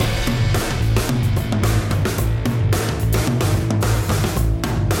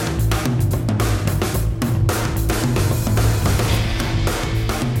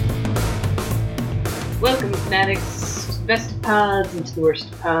pods into the worst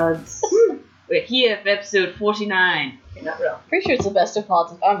of pods. We're here for episode 49. You're not wrong. Pretty sure it's the best of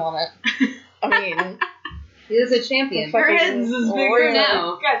pods if I'm on it. I mean, he is a champion. Her head's as big as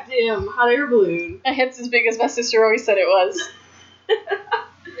now. Goddamn hot air balloon. my head's as big as my sister always said it was.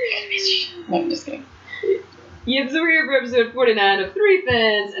 No, I'm just kidding. Yep, so we're here for episode 49 of 3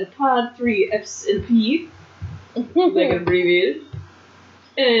 Fans and Pod 3 Fs and P. Like abbreviated.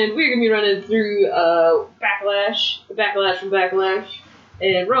 And we're going to be running through Backlash, the Backlash from Backlash,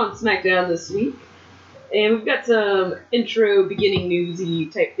 and Raw and SmackDown this week. And we've got some intro, beginning newsy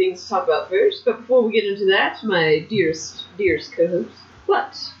type things to talk about first. But before we get into that, my dearest co-host,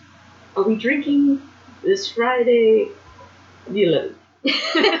 what are we drinking this Friday, the 11th?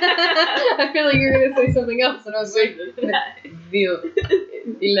 I feel like you're going to say something else, and I was like, the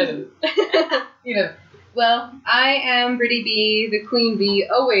 11. Well, I am Brittany B, the Queen Bee,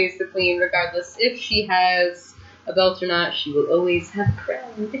 always the Queen, regardless if she has a belt or not. She will always have a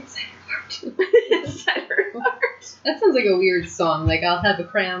crown inside her heart. Inside her heart. That sounds like a weird song. Like, I'll have a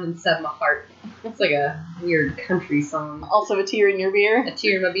crown inside my heart. That's like a weird country song. Also a tear in your beer. A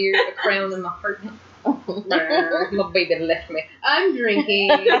tear in my beard, a crown in my heart. My baby left me. I'm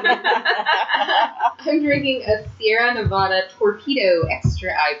drinking a Sierra Nevada Torpedo Extra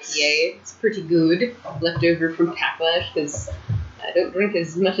IPA. It's pretty good. Left over from Backlash because I don't drink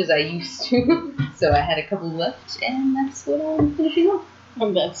as much as I used to. So I had a couple left, and that's what I'm finishing off.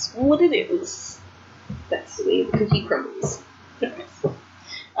 And that's what it is. That's the way the cookie crumbles.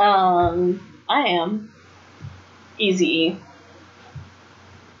 I am Easy.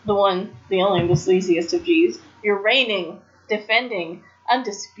 The one, the only, the sleaziest of G's. Your reigning, defending,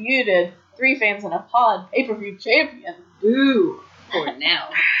 undisputed 3 Fans in a Pod pay-per-view champion. Boo. For now.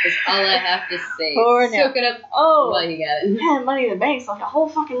 That's all I have to say. For now. Soak it up. Oh, Well, you got it. yeah, Money in the Bank's like a whole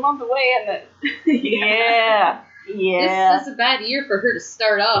fucking month away, isn't it? Yeah. This is a bad year for her to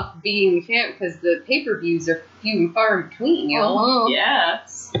start off being champ because the pay-per-views are few and far in between, y'all. Uh-huh. Yeah.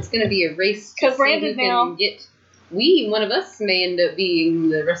 It's going to be a race to 'Cause see Brandon who can now- get... one of us may end up being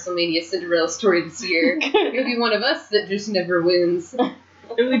the WrestleMania Cinderella story this year. Maybe one of us that just never wins.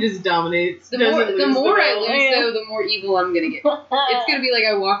 Really just dominates. The more I belt. lose, though, the more evil I'm going to get. It's going to be like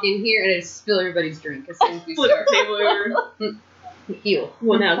I walk in here and I just spill everybody's drink as soon as we Flip start. the table over. Heal.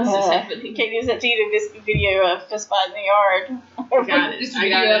 Well, now this is happening. Kate used that to you this video of fist fight in the yard. Got it. Just I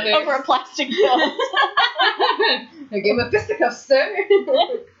video got of it. it. Over a plastic belt. I gave him a fisticuff, sir.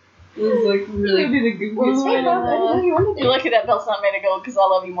 It was like really... That'd be the goofiest one. You're lucky that belt's not made of gold because I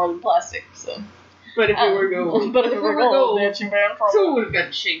love you more than plastic. So. But if it were gold. But if it were gold, bitch, you're banned from So would have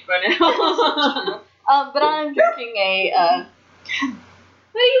got shape by now. But I'm drinking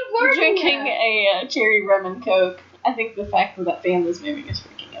a cherry rum and coke. I think the fact that fan was moving is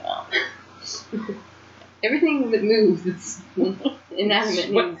freaking him out. Everything that moves, it's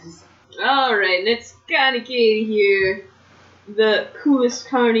inanimate moves. Alright, and it's Connie Katie here. The coolest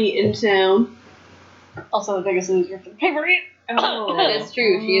carny in town. Also the biggest loser for the pay-per-view. Oh, That is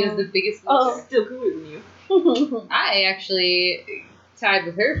true. She is the biggest Oh. loser. Still cooler than you. I actually tied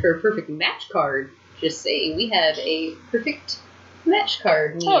with her for a perfect match card. Just saying, we have a perfect match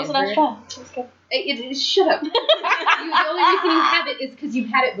card. Oh, it was a nice try. Let's go. Shut up. The only reason you have it is because you've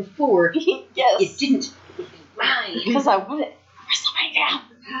had it before. Yes. It didn't. Mine. Because I won it.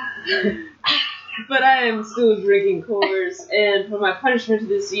 WrestleMania. But I am still drinking Coors, and for my punishment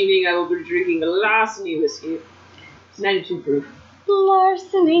this evening, I will be drinking a Larceny whiskey. It's 92 proof.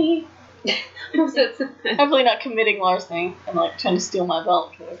 Larceny. Hopefully not committing larceny and like trying to steal my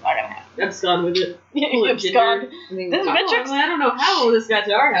belt because it's not gonna happen. Abscond with it. You abscond. This Matrix. I don't know how this got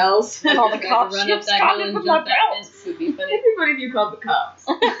to our house. All the cops Run up that hill absconded and with my jump that belt. fence would be funny. Everybody knew called the cops.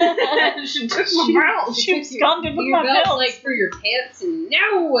 She took my belt. She absconded with Your my belt belt. like for your pants, and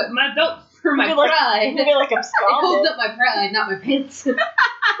now my belt for my Maybe like- pride. Maybe like It holds absconded. up my pride, not my pants.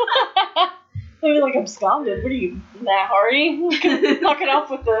 Maybe like absconded. What are you, that hardy? Knock it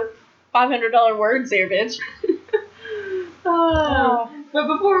off with the $500 words there, bitch. But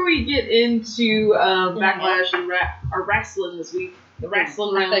before we get into Backlash and our wrestling this week, the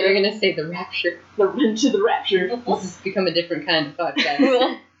wrestling I round, thought you were gonna say the rapture. into the rapture. This has become a different kind of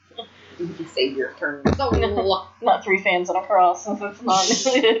podcast. You can say your turn. So, Not 3 Fans on a cross, since it's not.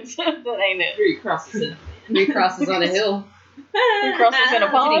 That ain't it. 3 crosses in. 3 crosses on a hill. 3 crosses in a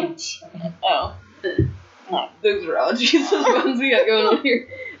pond? Oh. No. Those are all Jesus ones we got going on here.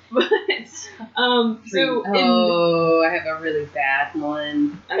 But so I have a really bad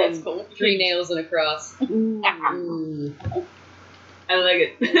one. That's cool. 3 nails and a cross. Ooh. I like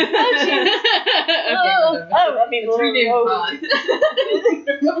it. I mean, It's renamed Pod.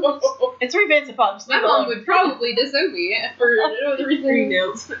 it's three fans of Pod. Just My leave it mom alone. would probably disown me for no other Three reason.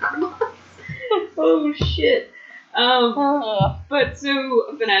 nails. Oh shit. But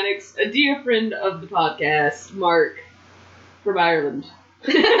so, Fanatics, a dear friend of the podcast, Mark, from Ireland.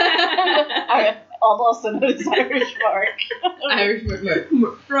 I almost known as Irish Mark. Irish Mark.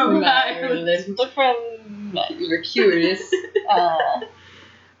 From Ireland. From You were curious.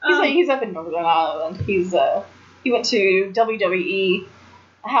 he's up in Northern Ireland. He went to WWE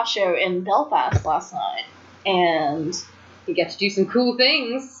a house show in Belfast last night, and You got to do some cool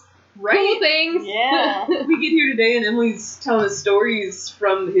things. Right? Cool things. yeah, We get here today and Emily's telling us stories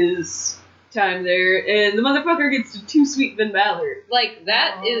from his time there, and the motherfucker gets to too sweet Finn Balor. Like,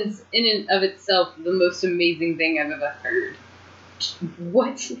 that is, in and of itself, the most amazing thing I've ever heard.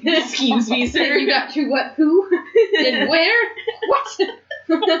 What? Excuse me, sir. You got to what? Who? And where? What?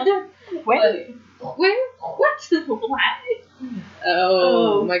 when Where? What? Why?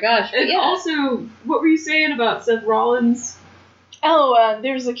 Oh my gosh. And Yeah. also, what were you saying about Seth Rollins?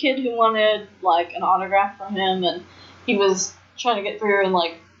 there was a kid who wanted like an autograph from him, and he was trying to get through, and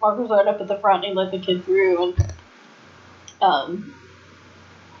like Mark was right up at the front, and he let the kid through, and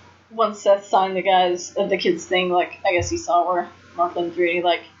once Seth signed the kid's thing, like I guess he saw where Mark let him through, and he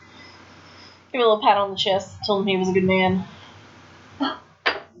like gave him a little pat on the chest, told him he was a good man.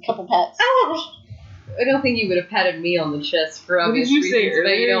 Couple pats. I don't think you would have patted me on the chest for What did obvious you say reasons, but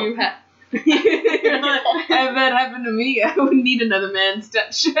you earlier? don't You- pat. If that happened to me, I would need another man's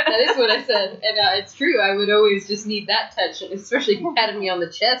touch. That is what I said, and it's true. I would always just need that touch, especially if you patted me on the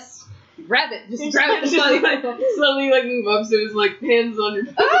chest. Grab it, just grab it. Slowly, like, move up so his, like, hands on your...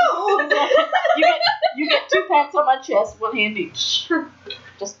 Oh! You get 2 pats on my chest, 1 hand each.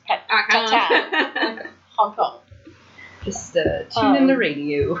 Just pat, ta-ta. Hong Kong. Just tune in the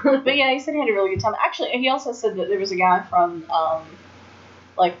radio. But yeah, he said he had a really good time. Actually, he also said that there was a guy from,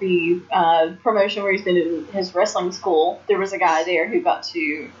 like the promotion where he's been in his wrestling school. There was a guy there who got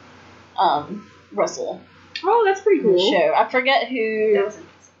to wrestle Oh, that's pretty in the cool. show. I forget who.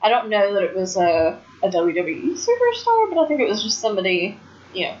 I don't know that it was a WWE superstar, but I think it was just somebody,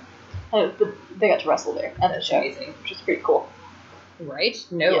 but they got to wrestle there at the show, Amazing. which is pretty cool. Right?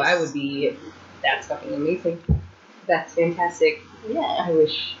 No, Yes. I would be. That's fucking amazing. That's fantastic. Yeah. I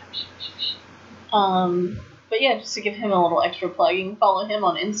wish. But yeah, just to give him a little extra plug, you can follow him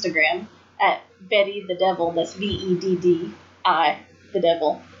on Instagram at Betty the Devil. That's VEDDI the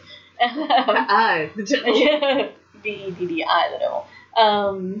Devil. The devil. VEDDI the Devil.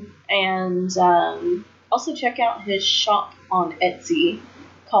 And also check out his shop on Etsy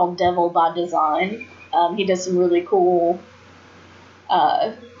called Devil by Design. He does some really cool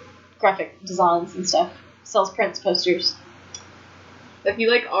graphic designs and stuff. Sells prints, posters. If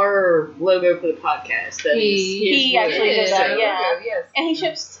you like our logo for the podcast, that He actually did that, yeah. Yes. And he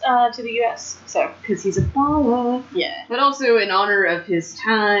ships to the US, so because he's a baller. yeah. But also in honor of his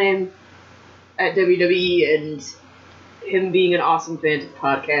time at WWE and him being an awesome fan of the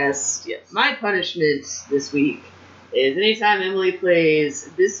podcast, yes. My punishment this week is anytime Emily plays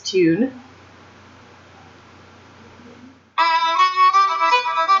this tune.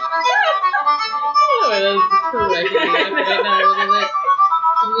 Oh, that was correct. Right now,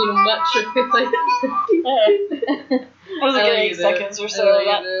 a little much. That was a good 8 seconds or so of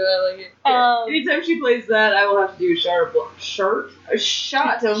that. I like it. Anytime she plays that, I will have to do a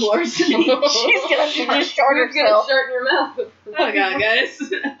shot of larceny. She's gonna do this short You're gonna herself. shart in your mouth. Oh god, guys.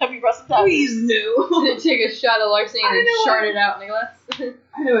 Have you brushed the top? Please no. Take a shot of larceny and I then know shart I- it out in a glass.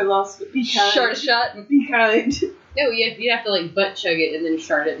 I know I lost, but be kind. Shart a shot. Be kind. No, you have to like butt chug it and then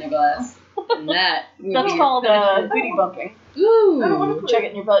shart it in a glass. And that would That's be called punishment. booty bumping. Ooh. I don't wanna put- Check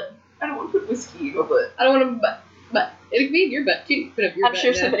it in your butt. I don't want to put whiskey in my butt. I don't want to butt. It could be in your butt too. Put up your I'm butt.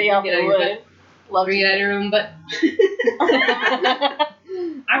 sure yeah. somebody out Get there your would butt. love Bring it out of to. your own butt.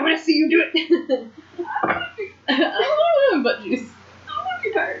 I want to see you do it. I want butt juice.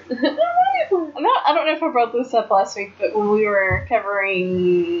 Be tired. I don't know if I brought this up last week, but when we were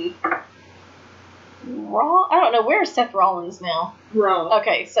covering Raw, I don't know, where's Seth Rollins now? Wrong.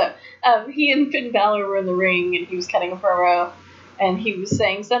 Okay, so he and Finn Balor were in the ring, and he was cutting a promo, and he was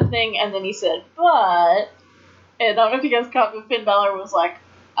saying something, and then he said, "But," and I don't know if you guys caught, but Finn Balor was like,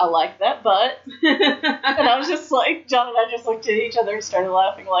 "I like that, but," and I was just like, John and I just looked at each other and started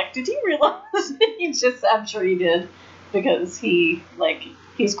laughing, like, did you realize? I'm sure he did, because he's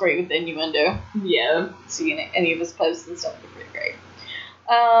great with innuendo. Yeah. See any of his posts and stuff are pretty great.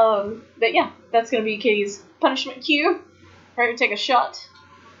 But yeah, that's gonna be Katie's punishment cue. We're gonna take a shot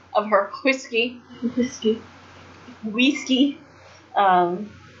of her whiskey,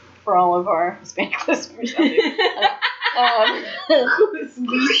 For all of our Hispanic listeners out there.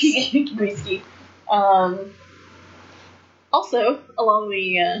 Whiskey. Also, along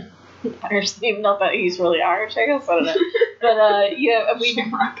the Irish theme, not that he's really Irish, I guess, I don't know. But, yeah,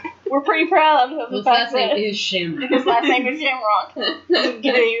 we're pretty proud of the His fact last that name is Shamrock. his last name is Shamrock. Doesn't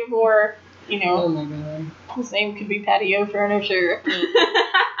get any more, Oh my god. his name could be Patio Furniture.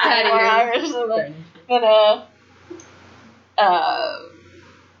 Patio. More Irish than that. But,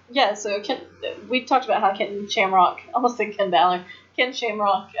 yeah, so we talked about how Ken Shamrock, I almost said Ken Ballard, Ken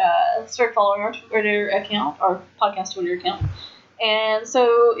Shamrock started following our Twitter account, our podcast Twitter account. And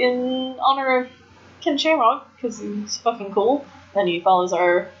so, in honor of Ken Shamrock, because he's fucking cool, and he follows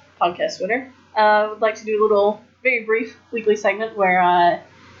our podcast Twitter, I would like to do a little, very brief weekly segment where I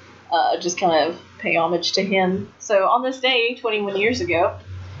just kind of pay homage to him. So, on this day, 21 years ago,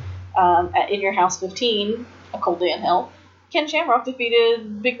 at In Your House 15, A Cold Day in Hell, Ken Shamrock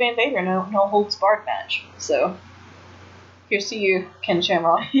defeated Big Van Vader in a no holds barred match. So, here's to you, Ken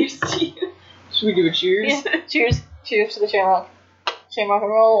Shamrock. Here's to you. Should we do a cheers? Yeah. Cheers. Cheers to the Shamrock. Shamrock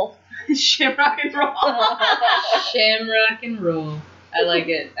and roll. Shamrock and roll. Shamrock and roll. I like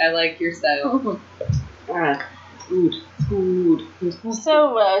it. I like your style. Food.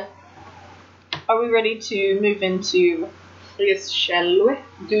 So, are we ready to move into... I guess, shall we?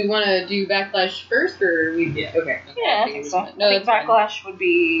 Do we want to do Backlash first, or we? Yeah. Okay. Yeah, I think so. No, I think that's fine. Backlash would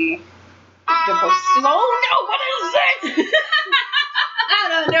be good post. Oh no, what is it?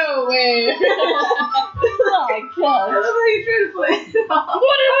 Out of nowhere. Oh my I god. love how you try to play it off.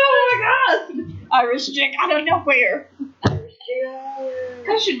 What is, oh my god! Irish jig out of nowhere.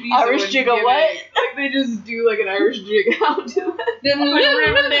 That should be Irish someone's jig a gimmick. what? Like they just do like an Irish jig out to it.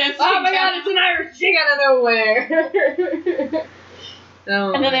 Oh my god, it's an Irish jig out of nowhere.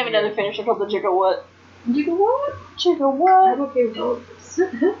 Oh And then they have my another God. finisher called the Jigga What? Jigga what? Jigga I'm What? okay with all of this.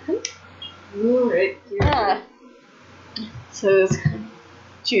 Alright. Ah. So,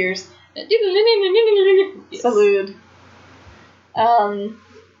 cheers. Yes. Salud.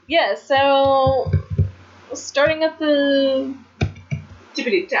 Yeah, so starting at the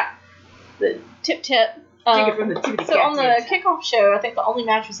Tippity tap. tip. Take it from the tippity So on the kickoff show, I think the only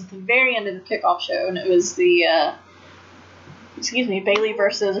match was at the very end of the kickoff show, and it was the Bayley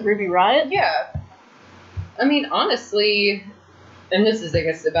versus Ruby Riott. Yeah. I mean, honestly, and this is, I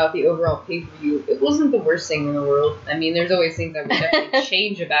guess, about the overall pay-per-view, it wasn't the worst thing in the world. I mean, there's always things I would definitely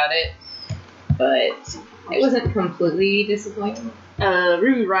change about it, but it wasn't completely disappointing.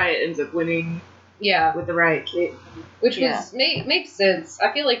 Ruby Riott ends up winning Yeah, with the Riott kick. which Yeah. was makes sense.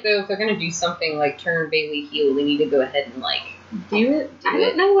 I feel like, though, if they're going to do something like turn Bayley heel, they need to go ahead and, like, Do it? I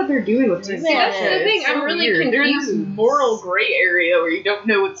don't know what they're doing with this. Yeah, that's the thing, It's so I'm really weird. They're in this confused. moral gray area where you don't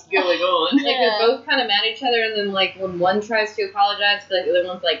know what's going on. Like, Yeah. they're both kind of mad at each other, and then, like, when one tries to apologize, I feel like the other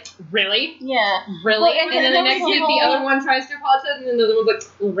one's like, really? Yeah. Really? Well, and then the there next was a week, the whole- other one tries to apologize, and then the other one's like,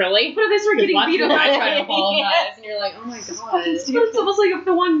 really? But if they start getting Watch beat when up, I try to Yeah. apologize, and you're like, oh my god. it's almost like if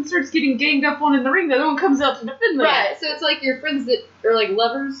the one starts getting ganged up on in the ring, the other one comes out to defend them. Right, so it's like your friends that are like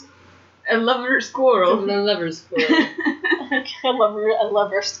lovers. A lover squirrel. A lover squirrel. I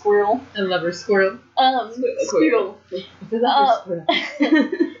love her squirrel. A lover squirrel. Squirrel.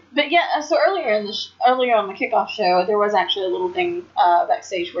 But yeah, so earlier on the kickoff show, there was actually a little thing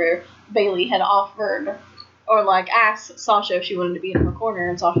backstage where Bayley had offered or like asked Sasha if she wanted to be in her corner,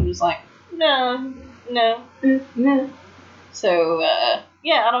 and Sasha was like, no. No. So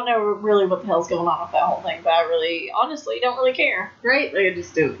yeah, I don't know really what the hell's going on with that whole thing, but I really, honestly, don't really care. Right? Like, I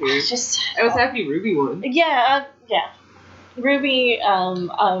just don't care. It's just I was happy Ruby won. yeah. Ruby, I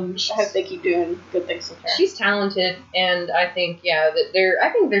hope they keep doing good things with her. She's talented, and I think that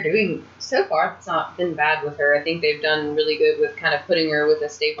they're doing so far. It's not been bad with her. I think they've done really good with kind of putting her with a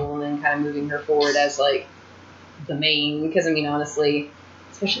staple and then kind of moving her forward as like the main. Because I mean, honestly,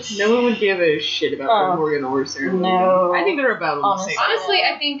 especially No one would give a shit about Morgan or Sarah. No. I think they're about on the same. honestly,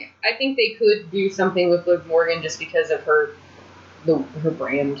 I think they could do something with Liv Morgan just because of her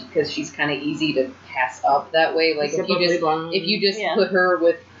brand, because she's kind of easy to pass up that way. Like if you just Yeah. put her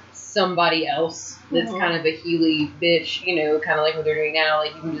with somebody else that's Mhm. kind of a Healy bitch, kind of like what they're doing now,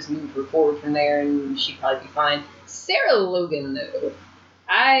 like you can just move her forward from there and she'd probably be fine. Sarah Logan, though,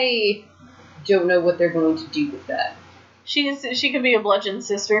 I don't know what they're going to do with that. She could be a bludgeon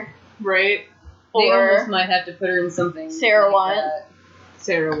sister, Right? They or almost might have to put her in something. Sarah like Wyatt. that.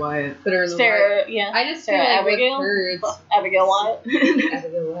 Sarah Wyatt. Put her in the Sarah. Yeah, I just Sarah feel like Abigail. with her, it's Abigail Wyatt.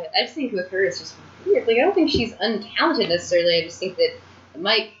 Abigail Wyatt. I just think with her, it's just weird. Like, I don't think she's untalented necessarily. I just think that the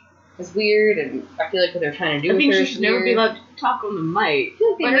mic is weird, and I feel like what they're trying to do I with think her she is should never be weird. allowed to talk on the mic. I feel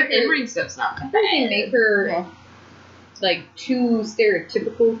like they But her make her- in-ring stuff's not I think they make her Yeah. like too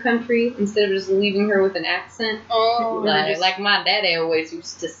stereotypical country instead of just leaving her with an accent. Oh. Like my daddy always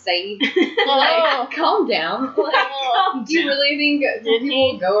used to say, Oh. like, calm down. Like, do you really think Did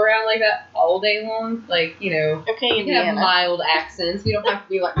people he? go around like that all day long? Like, you know, Okay, you can have Indiana. mild accents. You don't have to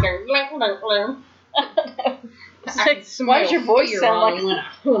be like, It's like, why does your voice sound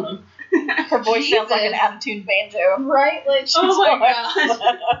like her voice sounds like an Jesus. out-of-tune banjo, right? Like she Oh my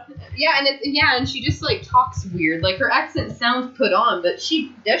talks. Yeah, and she just like talks weird. Like her accent sounds put on, but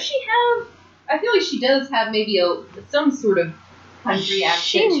she have. I feel like she does have maybe some sort of country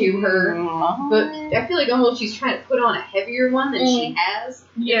accent to her, but I feel like almost she's trying to put on a heavier one than she has.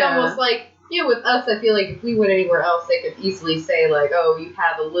 Yeah. It's almost like, you know, with us, I feel like if we went anywhere else, they could easily say like, oh, you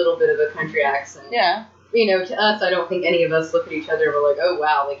have a little bit of a country accent. Yeah. You know, to us, I don't think any of us look at each other and we're like, oh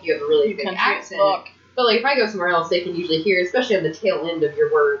wow, like you have a really big Country as accent. fuck. But like if I go somewhere else, they can usually hear, especially on the tail end of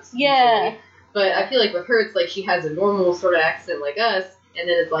your words. Yeah. usually. But I feel like with her, it's like she has a normal sort of accent like us, and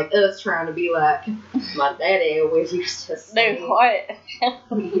then it's like us trying to be like, my daddy always used to say. No,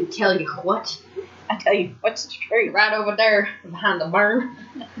 what? Tell you what? I tell you, what's the truth? Right over there, behind the barn.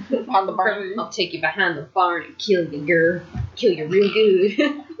 On the burn. I'll take you behind the barn and kill you, girl. Kill you real good.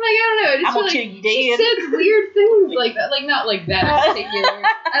 Like, I don't know. I just I'm feel gonna like kill you she dead. says weird things like that. Like, not like that in particular.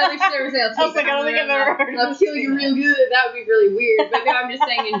 I don't think she's ever say, I'll I take was like, you I don't think I've behind ever the- heard I'll her kill say you that. real good. That would be really weird. But no, I'm just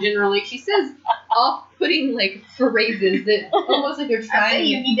saying in general, like, she says off-putting, like, phrases that almost like they're trying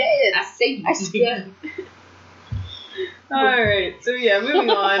to be dead. I say you I be say dead. Alright, so yeah, moving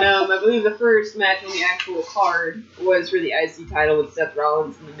on. I believe the first match on the actual card was for the IC title with Seth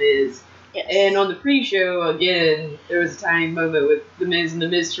Rollins and The Miz. Yes. And on the pre-show, again, there was a tiny moment with The Miz and the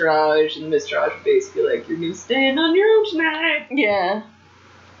Miztourage, and the Miztourage was basically like, you're gonna stand on your own tonight. Yeah.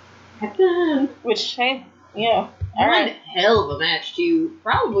 Have fun. Which, hey, yeah. One Alright. hell of a match, too.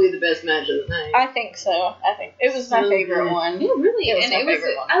 Probably the best match of the night. I think so. I think it was my So favorite good. one. Yeah, really. It was And my it was,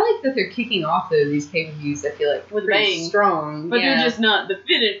 favorite one. I like that they're kicking off, though, these pay-per-views, I feel like, With pretty bang. strong. But yeah. they're just not, the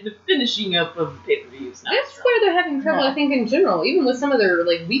finishing up of the pay-per-views. Not That's strong. where they're having trouble, No. I think, in general. Even with some of their,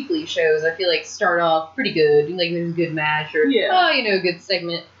 like, weekly shows, I feel like start off pretty good. Like, there's a good match or, Yeah. a good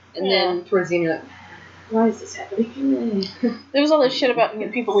segment. And then towards the end, you're like, why is this happening? There was all this shit about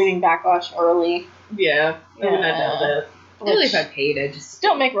people leaving Backlash early. Yeah. I mean, I doubt that. Really, Which, if I paid, I just...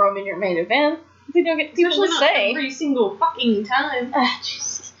 don't make Roman your main event. They don't get people Especially to not say. every single fucking time.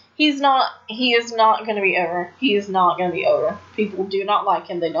 Jesus. He is not going to be over. He is not going to be over. People do not like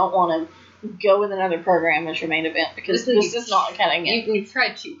him. They don't want him. Go with another program as your main event because this is not cutting it. You've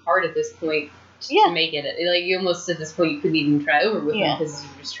tried too hard at this point Yeah. to make it. Like, you almost, at this point, you couldn't even try over with Yeah. him because you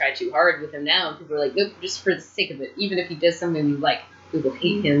just tried too hard with him now. And people are like, nope, just for the sake of it. Even if he does something we like, we will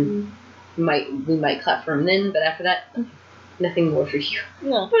hate him. We might clap for him then, but after that, nothing more for you.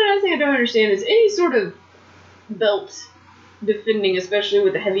 No. But another thing I don't understand is any sort of belt defending, especially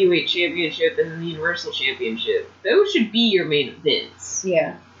with the heavyweight championship and the universal championship, those should be your main events.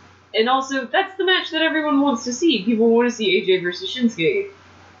 Yeah. And also, that's the match that everyone wants to see. People want to see AJ versus Shinsuke.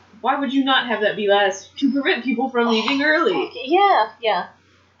 Why would you not have that be last to prevent people from leaving early? Yeah.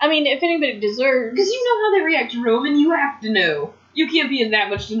 I mean, if anybody deserves... Because you know how they react to Roman, you have to know. You can't be in that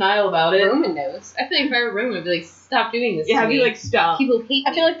much denial about it. Roman knows. I feel like if I were Roman, I'd be like, stop doing this. Yeah, to I'd be me. like, stop. People hate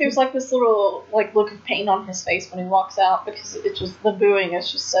I feel like there's like this little like look of pain on his face when he walks out because it's just the booing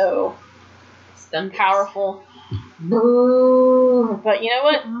is just so powerful. But you know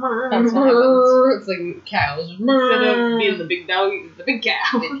what? That's what happens. It's like cows. Instead of being the big dog, he's the big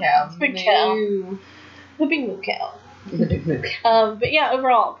cow. Big cow. Big cow. The big moo cow. The big moo cow. But yeah,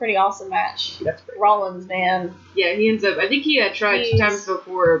 overall, pretty awesome match. That's pretty Rollins, man. Yeah, he ends up. I think he had tried 2 times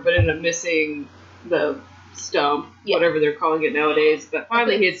before, but ended up missing the stump, Yeah. whatever they're calling it nowadays. But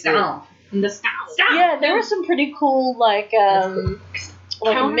finally hits it. Stomp. The stomp. Yeah, there were some pretty cool like Counters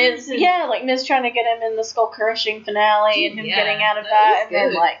Miz, and- like Miz trying to get him in the skull crushing finale and him Yeah, getting out of that that, was and then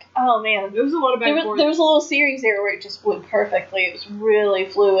good. like, oh man, There was a lot of back there and was, forth. there was a little series there where it just went perfectly. It was really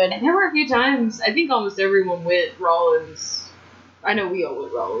fluid. And there were a few times. I think almost everyone went Rollins. I know we all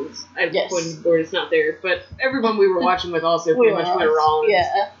went Rollins. Yes. When Gordon's not there, but everyone we were watching with also We pretty much went Rollins.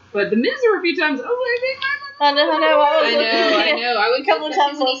 Yeah, But the Miz there were a few times. I was like, I know. I know. I would Couple of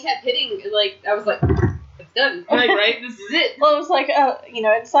times when I he was- kept hitting, like, I was like, it's done. I'm like, right, this is it. Well, it was like,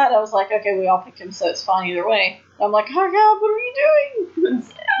 inside I was like, okay, we all picked him, so it's fine either way. I'm like, oh god, what are you doing?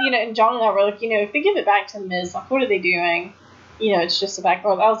 And John and I were like, if they give it back to the Miz, like, what are they doing? It's just a back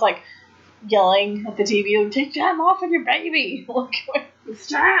row. I was like yelling at the TV, like, take time off of your baby. Like,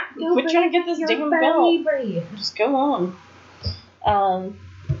 Stop. quit trying to get this damn belt. Just go on.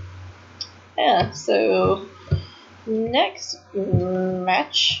 Yeah, so next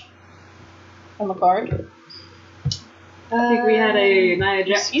match on the card I think we had a Nia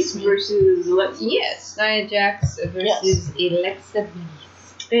Jax Excuse me. versus Alexa. Yes, Nia Jax versus Alexa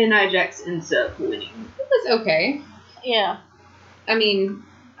Bliss. And Nia Jax ends up winning. It was okay. Yeah. I mean,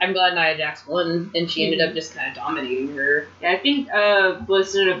 I'm glad Nia Jax won, and she ended up just kind of dominating her. Yeah, I think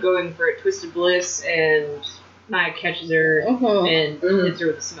Bliss ended up going for a Twisted Bliss, and Nia catches her and hits her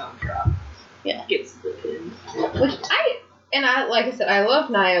with a Samoan drop. Yeah. Gets the pin. Which like I said, I love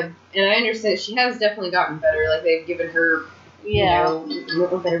Nia, and I understand she has definitely gotten better. Like, they've given her, Yeah.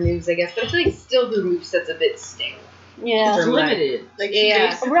 better moves, I guess. But I feel like still her moveset's a bit stale. Yeah. It's limited. Like, she Yeah.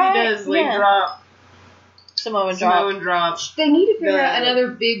 basically Right, does leg yeah. drop, Samoan drop. Samoan drop. They need to figure The- out another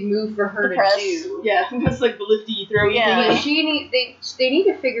big move for her The to press. do. Yeah, that's like the lifty, throwy Yeah. thing. They need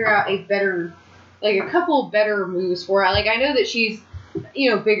to figure out a better, like a couple better moves for her. Like, I know that she's,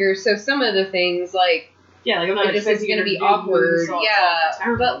 bigger, so some of the things, like, Yeah, like I'm not It just is expecting gonna her to be do awkward, moves all yeah,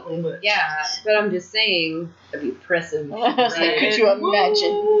 terrible, but but I'm just saying, that'd be impressive. It's like, right? could you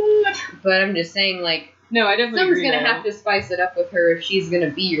imagine? But I'm just saying, like, No, I definitely someone's agree gonna though. have to spice it up with her if she's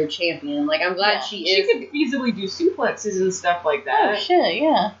gonna be your champion. Like, I'm glad Yeah. she She is. could feasibly do suplexes and stuff like Oh, that. shit,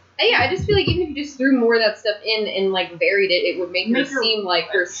 yeah. Yeah, I just feel like even if you just threw more of that stuff in and like varied it, it would make her seem like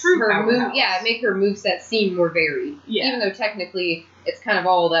a true her move. powerhouse. Yeah, make her moveset seem more varied. Yeah. Even though technically it's kind of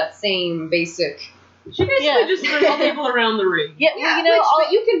all that same basic. She basically Yeah. just throws people around the ring. Yeah, Yeah, well,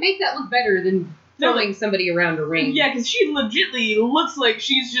 but you can make that look better than No, throwing somebody around a ring. Yeah, because she legitly looks like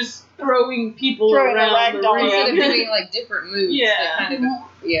she's just throwing people Throwing a around the ragdoll ring. Instead of doing like different moves. Yeah. that kind of,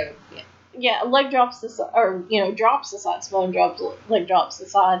 yeah. yeah, leg drops aside, or, drops aside, Samoan drops, leg drops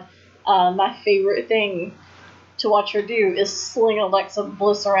aside. My favorite thing to watch her do is sling Alexa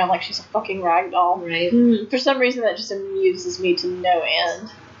Bliss around like she's a fucking ragdoll. Right. Mhm. For some reason, that just amuses me to no end.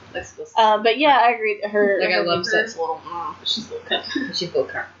 That's supposed But yeah, I agree. Her, Like, I her love moveset's her. a little. She's a little cut. She's full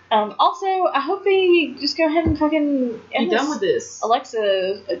car. Also, I hope they just go ahead and fucking Be end done this with this.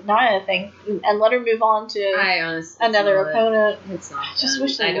 Alexa Nia thing and let her move on to I honestly another it's not- opponent. It's not. I just done.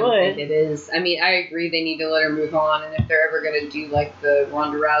 wish they I don't would. think it is. I mean, I agree. They need to let her move on, and if they're ever gonna do like the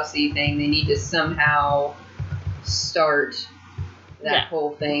Ronda Rousey thing, they need to somehow start that Yeah.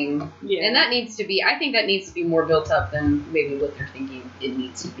 whole thing. Yeah. And that needs to be. I think that needs to be more built up than maybe what they're thinking it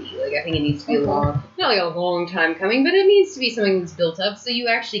needs to be. Like, I think it needs to be not like a long time coming, but it needs to be something that's built up so you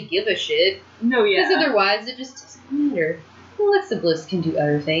actually give a shit. No, Because yeah. otherwise, it just doesn't matter. Alexa Bliss can do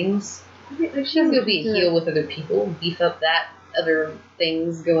other things. She doesn't go be a heel with other people, beef up that other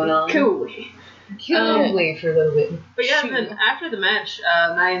things going on. Cool. Go away for a little bit. But yeah, Shoot. then after the match,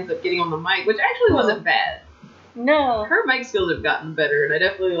 Nia ends up getting on the mic, which actually wasn't bad. No. Her mic skills have gotten better, and I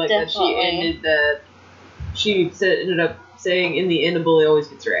definitely like that she Definitely. ended that. She ended up saying, in the end, a bully always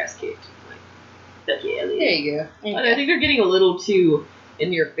gets her ass kicked. Like, fuck yeah, There you go. And I think they're getting a little too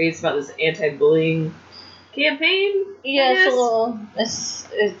in your face about this anti-bullying campaign. Yeah, Yes.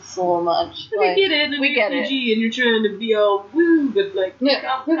 it's a little much. I Like, get it. And we you're get it. PG and you're trying to be all woo, but like,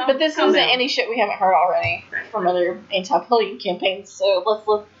 Yeah. but this calm isn't down. any shit we haven't heard already Right. from other anti-bullying campaigns. So let's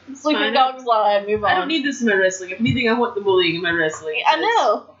leave fine. the dogs lie and move on. I don't need this in my wrestling. If anything, I want the bullying in my wrestling. I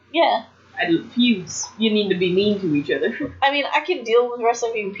know. Yeah. I do feuds. You need to be mean to each other. I mean, I can deal with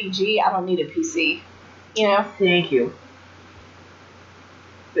wrestling being PG. I don't need a PC. You know. Thank you.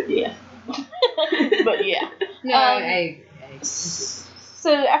 But yeah. But yeah. No, I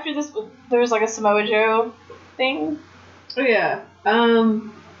So after this, there was like a Samoa Joe thing. Oh yeah. I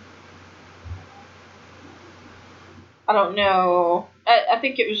don't know. I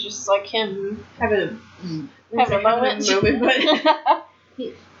think it was just like him Having having a moment. but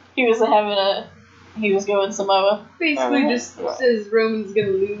He was having a. He was going Samoa. basically just says Roman's gonna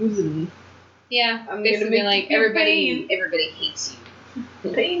lose and yeah. I'm Basically, gonna make like you feel everybody hates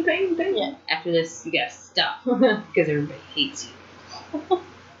you. pain. Yeah. After this, you gotta stop because everybody hates you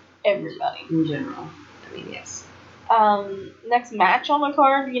Everybody. in general. I mean, yes. Next match on the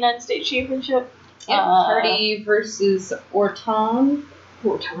card, United States Championship. Yep. Hardy versus Orton.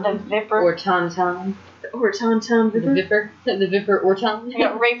 The Viper. Orton. Tom The Vipper. The Vipper Orton. We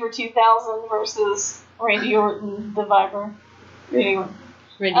got Raver 2000 versus Randy Orton, the Viper. Randy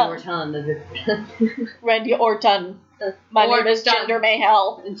Orton. The Vipper. Randy Orton. My name is Orton. Jinder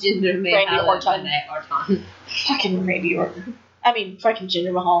Mahal. Jinder Randy Mahal. Orton. Orton. Fucking Randy Orton. I mean, fucking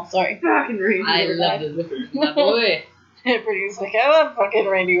Jinder Mahal, sorry. fucking Randy. I love the Vipper. My boy. Everybody's like, I love fucking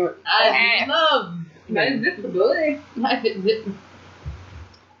Randy Orton. I love My Vipper boy. my Vipper.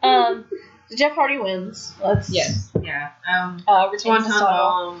 So Jeff Hardy wins. Let's Yes. Yeah. retains Swanton his title.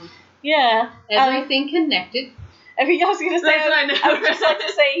 Bomb. Yeah. Everything connected. I mean, I was gonna say, That's what I know. I would just like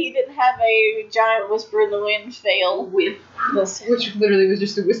to say he didn't have a giant whisper in the wind fail. Whip. This. Which literally was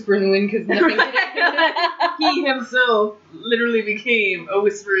just a whisper in the wind because nothing did it. He himself literally became a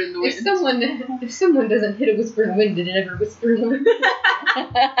whisper in the wind. If someone doesn't hit a whisper in the wind, did it ever whisper in the wind?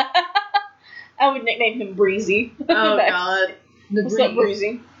 I would nickname him Breezy. Oh god. What's up,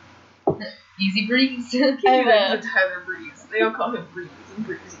 Breezy? Easy breeze. I have The Tyler Breeze. They all call him Breeze and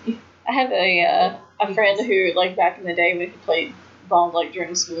Breezy. I have a friend who, like, back in the day when he played ball, like,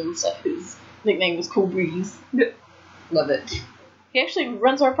 during school and stuff, his nickname was Cool Breeze. Love it. He actually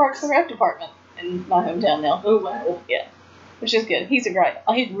runs our Parks and Rec department in my hometown now. Oh wow. Yeah. Which is good. He's a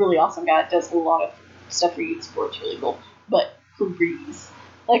really awesome guy. Does a lot of stuff for youth sports, really cool. But Cool Breeze.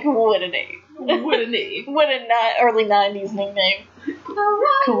 Like, what a name. What a name. What a early 90s nickname.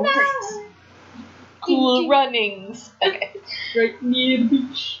 Cool Breeze. Cool runnings. Okay. Right near the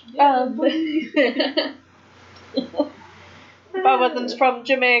beach. If I wasn't from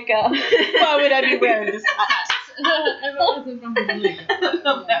Jamaica, why would I be wearing this hat? If I wasn't from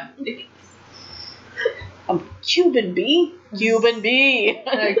Jamaica. I'm Cuban B. Cuban B.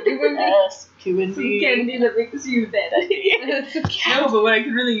 Cuban B? Yes, Cuban Some B. candy that makes you better. Cow- No, but what I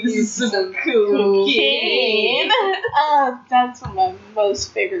could really use is some cocaine. Cocaine. That's one of my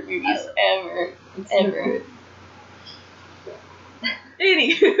most favorite movies ever. Ever.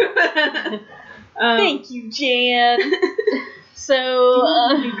 Anywho. Thank you, Jan. So,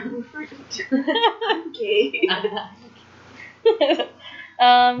 okay.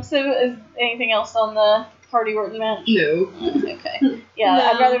 So is anything else on the Hardy Orton match? No. Okay. Yeah, No.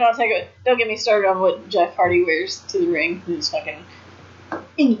 I'd rather not take it. Don't get me started on what Jeff Hardy wears to the ring. Who's fucking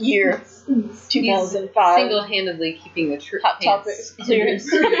in year 2005. Single-handedly keeping the trip Hot pants. Topics clearance.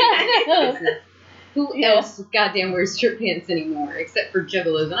 Who Yeah. else goddamn wears strip pants anymore, except for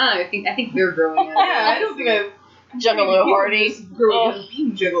juggalos? And I think they're growing out. Yeah, I don't think I've Juggalo Hardy. growing up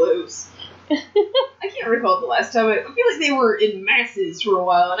being juggalos. I can't recall the last time. I feel like they were in masses for a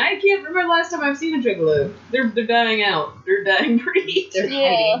while, and I can't remember the last time I've seen a juggalo. They're dying out. They're dying pretty. They're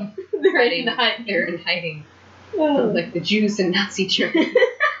Yeah. hiding. They're in hiding. They're in hiding. Oh, Like the Jews in Nazi Germany.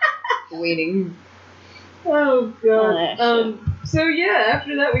 Waiting. Oh god. Oh, So yeah,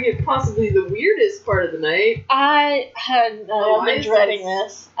 after that we get possibly the weirdest part of the night. I've been Elias dreading says-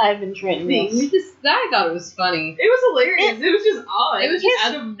 this. I've been dreading this. I thought it was funny. It was hilarious. It was just odd. It was just just-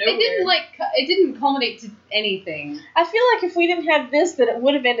 out of nowhere. It didn't culminate to anything. I feel like if we didn't have this, that it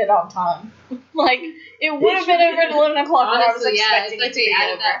would have ended on time. Like, it would have been over at 11 o'clock when I was Honestly, yeah, expecting it's like it to they be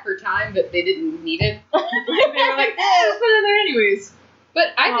added over. that for time, but they didn't need it. They were like, let's put it in there anyways. But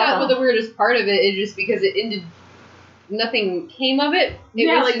I thought Uh-huh. what the weirdest part of it is just because it ended, nothing came of it. It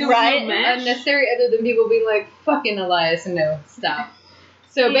Yeah, was like, just there was right, no match. unnecessary other than people being like, fucking Elias, and no, stop.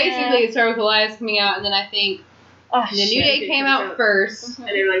 So Yeah. basically it started with Elias coming out, and then I think Oh, the New shit. Day came out first. And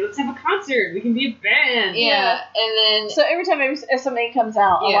they were like, let's have a concert. We can be a band. Yeah, and then So every time somebody comes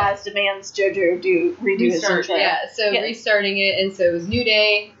out, Yeah. Elias demands JoJo redo his Restart, intro. yeah, so Yeah. restarting it, and so it was New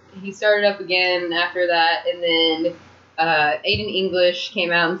Day. He started up again after that, and then Aiden English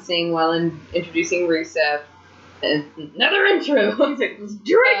came out and sang while introducing Rusev. And another intro, He's like, let's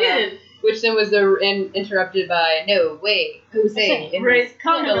do it again. which then was interrupted by No Way Jose in Right, his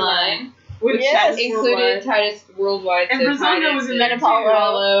conga line, Which Yes. included Titus Worldwide, And so Brazongo Titus was in and there, too.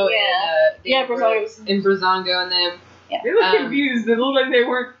 Apollo, Yeah. and Yeah, Brazongo was- and Brazongo and them. They look Um, confused. They look like they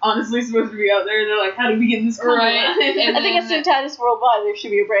weren't honestly supposed to be out there. They're like, how did we get in this conga Right. line? And I think it's in Titus Worldwide. There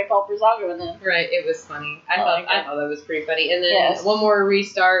should be a brand called Brazongo in there. Right, it was funny. I like thought that was pretty funny. And then Yes. one more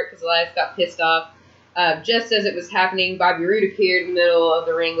restart because Elias got pissed off. Just as it was happening, Bobby Roode appeared in the middle of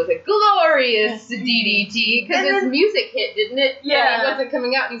the ring with a glorious DDT because And his then- music hit, didn't it? Yeah. And he wasn't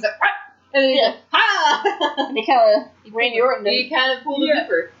coming out, and he's like, "What?" And then he's Yeah. like, "Ha!" And he kind of Randy Orton He did. kind of pulled Yeah. a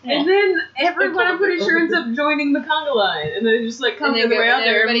Viper. And then everyone, I'm pretty sure, ends up joining the conga line. And then just like come And to then the way go- out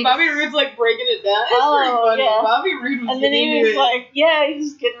there. everybody And Bobby just- Roode's like breaking it down. It's Oh, pretty funny. yeah. Bobby Roode was And then he getting was into like, yeah,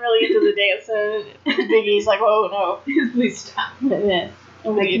 he's getting really into the dance. And Biggie's like, whoa, no. it. Please stop. Yeah.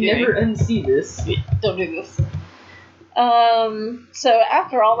 What I are you can doing? never unsee this. Don't do this. So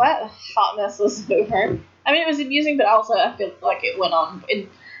after all that hotness was over, I mean, it was amusing, but also I feel like it went on.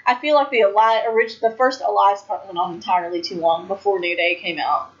 I feel like the first Elias part went on entirely too long before New Day came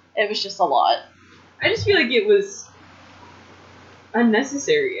out. It was just a lot. I just feel like it was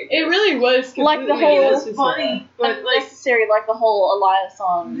unnecessary. I guess. It really was Like the completely whole- It was unnecessary. funny, but like, Unnecessary, like the whole Elias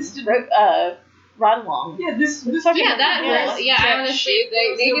This didn't- ride along. yeah, this Yeah, that Yeah. whole, yeah, Jack honestly, shit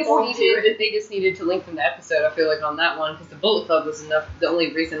they was so they just needed to lengthen the episode. I feel like on that one because the Bullet Club was enough. The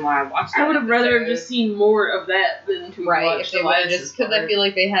only reason why I watched. I that would have rather have episode. just seen more of that than to Right, watch if they would have Elias's just because I part. feel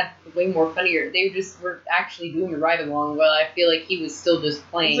like they had way more funnier. They just were actually doing the ride along. Well, I feel like he was still just It's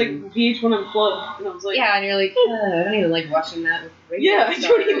playing. like VH1 Unplugged, and I was like, yeah, and you're like, I don't even like watching that. With radio yeah, I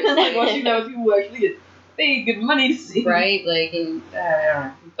don't even like stars." watching that with people who actually get paid good money to see. Right? Like, and, I don't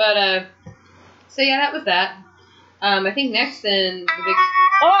know. But, so yeah, that was that. I think next then, the big...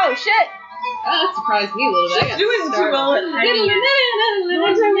 Oh, shit! Oh, that surprised me a little bit. I got She's doing too startled. well at hiding it. The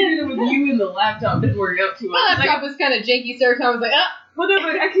one time we did it with you and the laptop didn't work out too well. My laptop was kind of janky, so every time I was like, ah!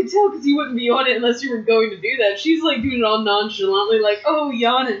 Whatever, I could tell because you wouldn't be on it unless you were going to do that. She's like doing it all nonchalantly, like, oh,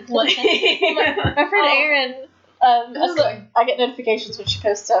 yawn and play. My friend Erin, I get notifications when she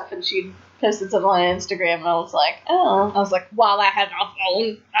posts stuff, and she posted something on Instagram, and I was like, oh. I was like, while I had my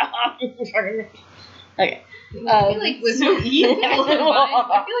phone. Okay. I feel like with so evil.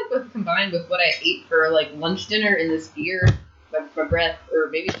 I feel like combined with what I ate for like lunch, dinner, and this beer, my breath, or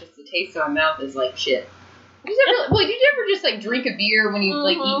maybe it's just the taste in my mouth is like shit. Did you ever just like drink a beer when you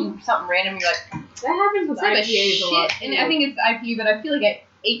like eating something random? And you're like, that happens with IPAs a lot. And I think it's IPA, but I feel like I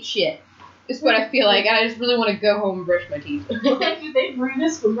ate shit. Is what I feel like. And I just really want to go home and brush my teeth. Do they brew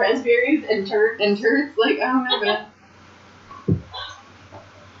this with raspberries and turds? And turds, like I don't know, but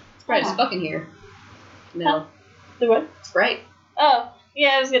Sprite is fucking here. No. The what? Sprite. Oh,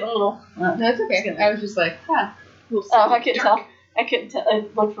 yeah, I was getting a little. No, it's okay. I was just like, Oh, I couldn't tell. I couldn't tell.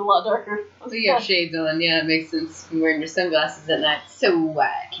 It looked a lot darker. So you have shades on, yeah, it makes sense from wearing your sunglasses at night. So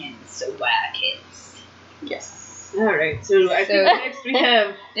I can. Yes. Alright, so I think next we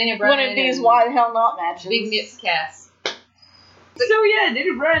have Daniel Bryan. One of these why the hell not matches. Big Nips cast. So yeah,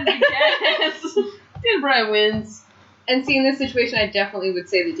 Daniel Bryan beat Cass. Daniel Bryan wins. And see, in this situation, I definitely would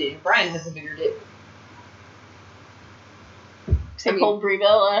say that Daniel Bryan has a bigger dick. Say Cole Brie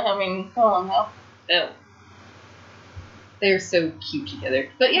Bella. I mean, come on now. Oh. They're so cute together.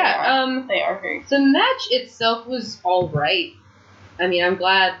 But yeah, they are very. The match itself was alright. I mean, I'm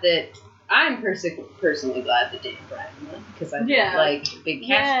personally glad that Daniel Bryan won because I like Big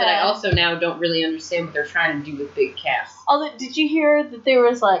Cass, but I also now don't really understand what they're trying to do with Big Cass. Although, did you hear that there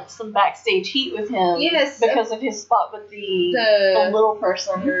was like some backstage heat with him? Yes, because of his spot with the little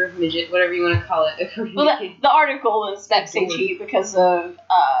person or midget, whatever you want to call it. Well, the article was backstage heat because of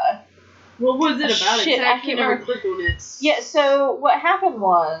what was it about? Shit, I can't remember. Click on it. Yeah. So what happened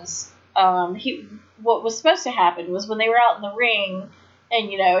was, what was supposed to happen was when they were out in the ring. And,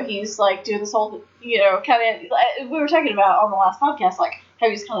 he's, like, doing this whole, kind of, we were talking about on the last podcast, like, how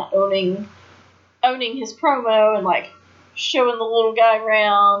he's kind of owning his promo and, like, showing the little guy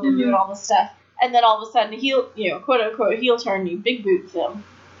around and doing all this stuff. And then all of a sudden, quote-unquote, heel turn, you big boots him.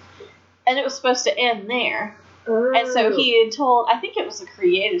 And it was supposed to end there. Oh. And so he had told, I think it was the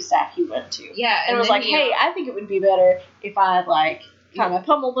creative staff he went to. Yeah. And it was like, hey, I think it would be better if I had, like, kind of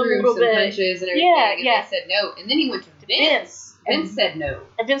pummeled him a little bit. Punches and everything. Yeah, and they said no. And then he went to Vince. Vince said no.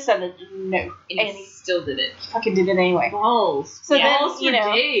 And Vince said no. And he still did it. He fucking did it anyway. Balls. So balls then,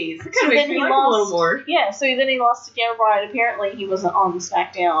 for days. So then he lost. A little more. Yeah, so then he lost to Daniel Bryan. Apparently he wasn't on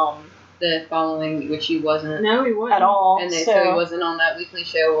SmackDown. The following, which he wasn't. No, he wasn't. At all. And so he wasn't on that weekly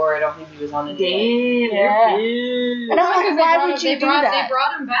show, or I don't think he was on it. Damn. Yeah. And I'm like, why would you do that? They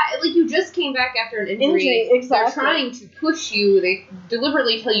brought him back. Like, you just came back after an injury. Exactly. They're trying to push you. They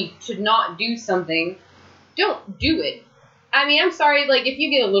deliberately tell you to not do something. Don't do it. I mean, I'm sorry, like, if you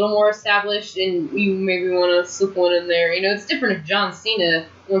get a little more established and you maybe want to slip one in there, it's different if John Cena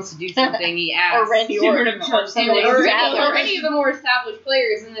wants to do something, he asks. Or Randy Orton. Or any of the more established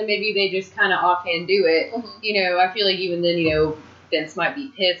players, and then maybe they just kind of offhand do it. Mm-hmm. I feel like even then, Vince might be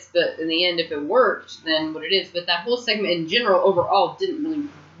pissed, but in the end, if it worked, then what it is. But that whole segment in general, overall, didn't really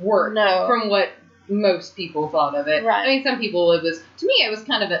work from what most people thought of it. Right. I mean, some people, to me, it was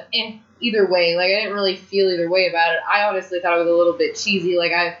kind of either way. Like, I didn't really feel either way about it. I honestly thought it was a little bit cheesy.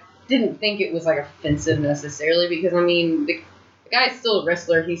 Like, I didn't think it was, like, offensive necessarily because, I mean, the guy's still a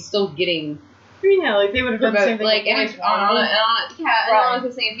wrestler. He's still getting... like, they would have done the same thing. Like, and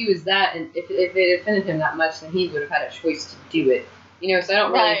honestly saying if he was that, and if it offended him that much, then he would have had a choice to do it. So I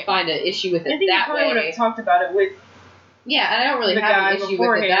don't really find an issue with it that way. I think he probably would have talked about it with... Yeah, and I don't really have an issue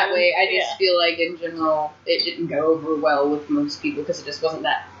with it that way. I just feel like, in general, it didn't go over well with most people because it just wasn't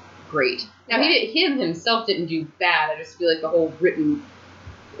that great. Now, him himself didn't do bad. I just feel like the whole written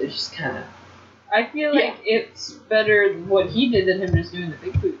is just kind of... I feel like it's better what he did than him just doing the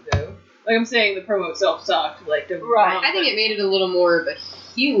big boot, though. Like I'm saying, the promo itself sucked. Like, I think it made it a little more of a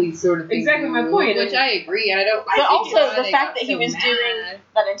Healy sort of thing. Exactly my point. Which I agree, and I don't... But also, the fact that he was doing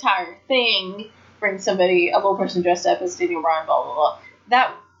that entire thing, bring somebody, a little person dressed up as Daniel Bryan, blah, blah, blah,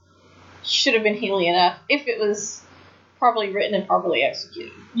 that should have been Healy enough if it was properly written and properly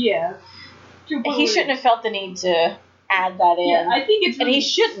executed. Yeah. He shouldn't have felt the need to add that in. Yeah, I think it's really... And he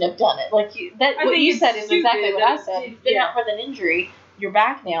shouldn't have done it. Like, what you said is exactly what I said. You've been out with an injury. You're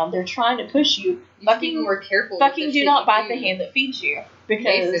back now. They're trying to push you. Fucking more careful. Fucking do not bite the hand that feeds you.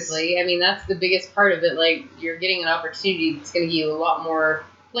 because Basically, I mean, that's the biggest part of it. Like, you're getting an opportunity that's going to give you a lot more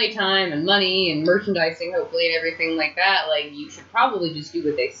playtime and money and merchandising, hopefully, and everything like that. Like, you should probably just do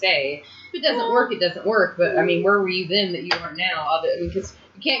what they say. If it doesn't work, it doesn't work. But, I mean, where were you then that you aren't now? Because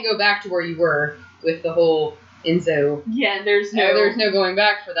you can't go back to where you were with the whole Enzo. Yeah, there's no going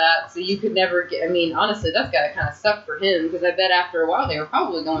back for that. So you could never get. I mean, honestly, that's got to kind of suck for him because I bet after a while they were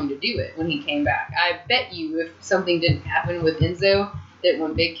probably going to do it when he came back. I bet you if something didn't happen with Enzo, that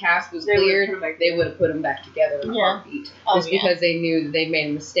when Big Cass was cleared, they would have put him back together in a heartbeat. Just because they knew that they made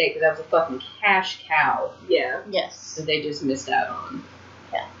a mistake, that was a fucking cash cow. Yeah. Yes. That they just missed out on.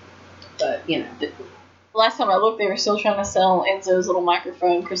 Yeah. But, you know. Last time I looked, they were still trying to sell Enzo's little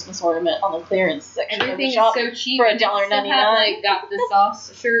microphone Christmas ornament on the clearance section Everything of the shop is so cheap. for and they still $1.99. have, like, got the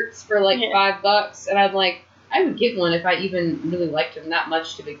sauce shirts for like $5, and I'm like, I would get one if I even really liked them that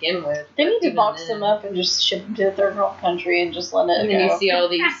much to begin with. They but need to even box then- them up and just ship them to a third world country and just let it And go. then you see all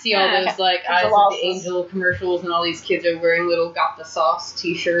those like It's Eyes a of loss. the Angel commercials, and all these kids are wearing little Got the Sauce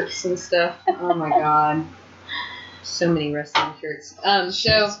T-shirts and stuff. Oh my god, so many wrestling shirts.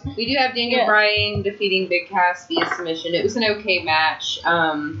 So we do have Daniel Bryan defeating Big Cass via submission. It was an okay match.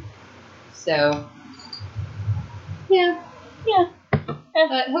 So yeah.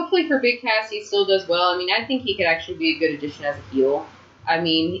 But hopefully for Big Cass, he still does well. I mean, I think he could actually be a good addition as a heel. I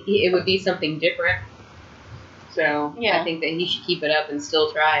mean, it would be something different. So I think that he should keep it up and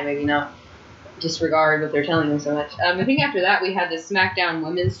still try. Maybe not disregard what they're telling him so much. I think after that we had the SmackDown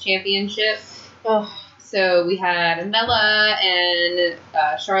Women's Championship. Oh. So we had Mella and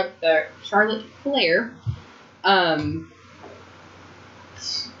Charlotte Flair.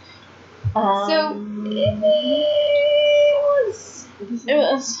 It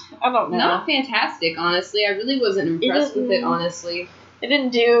was, I don't know. Not fantastic, honestly. I really wasn't impressed with it, honestly. It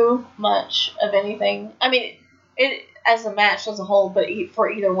didn't do much of anything. I mean, it as a match as a whole, but for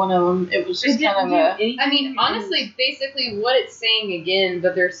either one of them, it was just kind of a... I mean, honestly, basically what it's saying again,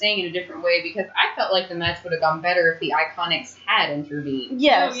 but they're saying it a different way, because I felt like the match would have gone better if the Iconics had intervened.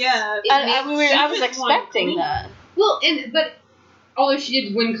 Yes. Oh, yeah. I was expecting that. Well, but although she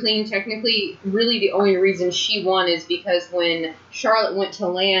did win clean, technically, really the only reason she won is because when Charlotte went to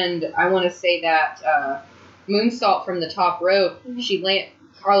land, I want to say that moonsault from the top rope,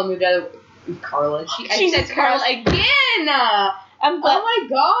 Carla moved out of... Carla. She said Carla again! I'm glad. Oh my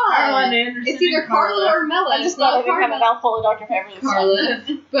god! Carla Anderson It's either and Carla or Mella. I just thought I could have a mouthful of Dr. Pepper. Carla.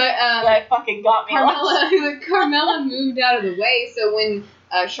 But, that fucking got me. Carmella moved out of the way, so when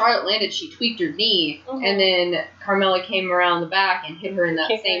Charlotte landed, she tweaked her knee, and then Carmella came around the back and hit her in that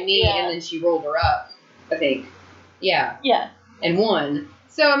same knee, and then she rolled her up, I think. Yeah. Yeah. And won.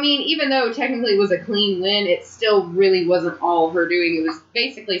 So, I mean, even though technically it was a clean win, it still really wasn't all her doing. It was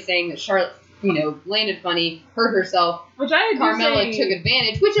basically saying that Charlotte, landed funny, hurt herself. Which I Carmella took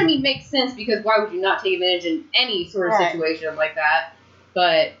advantage, which, I mean, makes sense, because why would you not take advantage in any sort of situation like that?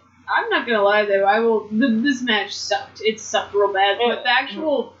 But... I'm not gonna lie, though, this match sucked. It sucked real bad, but the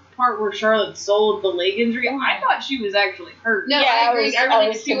actual part where Charlotte sold the leg injury, I thought she was actually hurt. No, I agree. I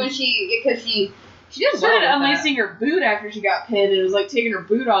really did too, when she did started unlacing her boot after she got pinned, and it was like taking her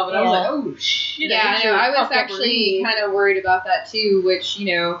boot off, and I was like, oh shit. Yeah, I know. I was actually kind of worried about that too, which,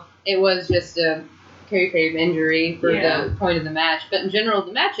 it was just a kayfabe injury for the point of the match. But in general,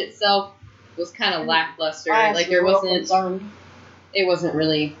 the match itself was kind of lackluster. Like, it wasn't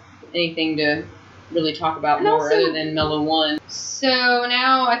really anything to really talk about more other than Mella won. So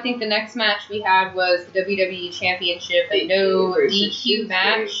now I think the next match we had was the WWE Championship, a no DQ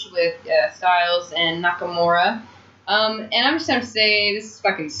match with Styles and Nakamura. And I'm just gonna say this is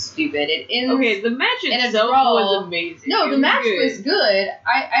fucking stupid. It ends. Okay, the match itself was amazing. No, the match was good.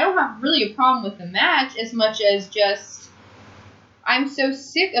 I don't have really a problem with the match as much as just I'm so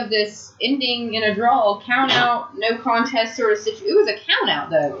sick of this ending in a draw, count out, no contest sort of situation. It was a count out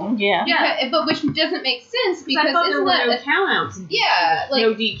though. Yeah. Yeah, but which doesn't make sense because I thought there isn't were that no count outs? Yeah, like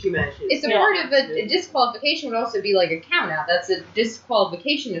no DQ matches. It's a part of a disqualification would also be like a count out. That's a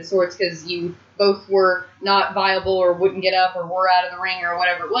disqualification of sorts because you both were not viable or wouldn't get up or were out of the ring or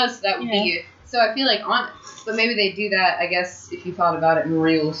whatever it was. So that would be. So I feel like but maybe they do that, I guess, if you thought about it in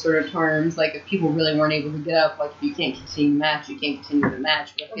real sort of terms, like if people really weren't able to get up, like if you can't continue the match, you can't continue the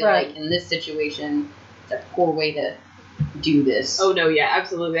match. But I feel like in this situation, it's a poor way to do this. Oh, no, yeah,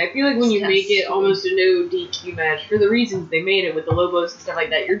 absolutely. I feel like when you make it almost a no DQ match, for the reasons they made it with the logos and stuff like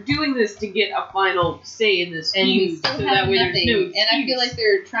that, you're doing this to get a final say in this feud, so that way there's no excuse. And I feel like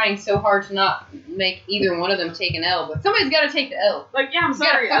they're trying so hard to not make either one of them take an L, but somebody's got to take the L. Like, yeah, I'm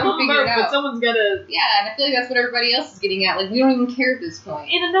sorry, I love them both, but someone's got to... Yeah, and I feel like that's what everybody else is getting at. Like, we don't even care at this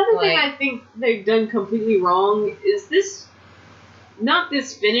point. And another thing I think they've done completely wrong is this not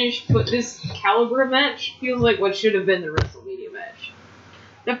this finish, but this caliber of match feels like what should have been the WrestleMania match.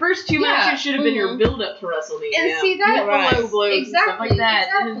 The first two matches should have been your build-up to WrestleMania. And see, that- Right. Low blows and stuff like that,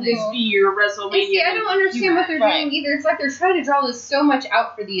 and then exactly. this be your WrestleMania. And see, I don't understand what they're Right. doing either. It's like they're trying to draw this so much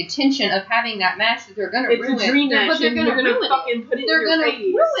out for the attention of having that match that they're gonna It's ruin. a dream They're- match, but they're and gonna you're gonna ruin it. fucking put it They're in your gonna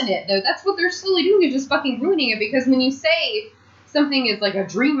face. ruin it though. That's what they're slowly doing, is just fucking ruining it, because when you say something is like a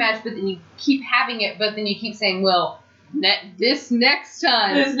dream match, but then you keep having it, but then you keep saying, well, this next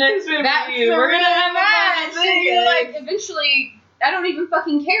time, This next that's review, the we're gonna real have match. a And you're like, eventually, I don't even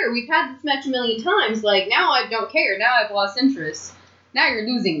fucking care. We've had this match a million times. Like, now I don't care. Now I've lost interest. Now you're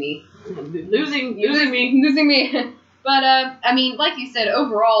losing me. losing me. Losing me. But, I mean, like you said,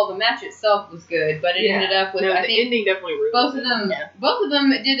 overall, the match itself was good, but it Yeah. ended up with, No, I the think, ending definitely ruined both it. of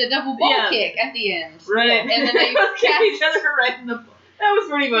them did a double ball Yeah. kick at the end. Right. And then they kicked each other right in the. That was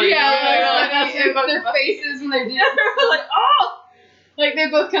pretty funny. that's so fucking their funny. faces when they did They were like, oh! like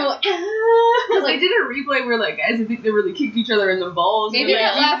they're both kind of like, Because they did a replay where, like, guys, I think they really kicked each other in the balls. maybe and,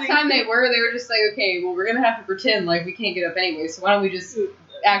 that like, last time they were just like, okay, well, we're gonna have to pretend like we can't get up anyway, so why don't we just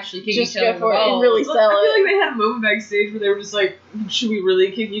actually kick Just each other go in the for it and balls? really Well, sell I feel it. like they had a moment backstage where they were just like, should we really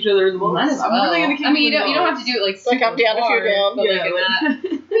kick each other in the balls? Might as well. I'm really gonna kick I mean, you in the you don't balls. have to do it like Like, super I'm down if you're hard, down, but Yeah, like,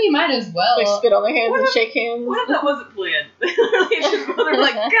 like- I mean, you might as well. Like, spit on their hands What and if- shake hands. What if that wasn't planned? They literally just they're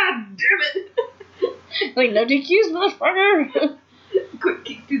like, God damn it! Like, no DQs, motherfucker. Quick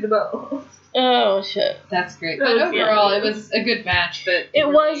kick through the balls. Oh, shit. That's great. That But was overall, good. it was a good match. But It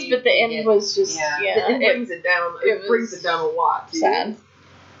really was, but the end didn't was just, Yeah. yeah. It brings it down. It it brings was it down a lot. Dude. sad.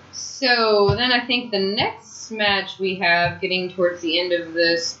 So then I think the next match we have, getting towards the end of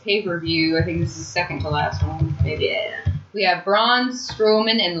this pay-per-view, I think this is the second to last one, maybe. Yeah. We have Braun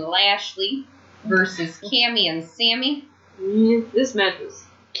Strowman and Lashley versus Cammy and Sammy. This match was.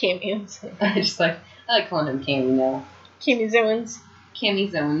 Cameos. I like calling him Cammy now. Cammy Owens.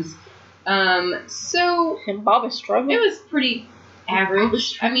 Cammy Zones. So And Bobby it Strowman. was pretty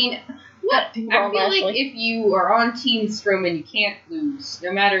average. I mean, what? I feel Braun like Lashley. if you are on Team Strowman, you can't lose,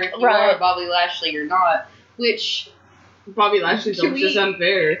 no matter if you Right. are Bobby Lashley or not. Which Bobby Lashley's Can almost just we-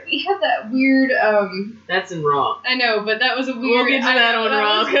 unfair. we had that weird. That's in Raw. I know, but that was a weird. We'll get to that on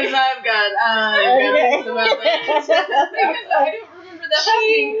Raw because I've got things about that. I don't remember that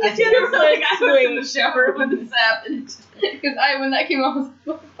happening. You were like, I was in the shower when this happened. Because when that came off, I was like,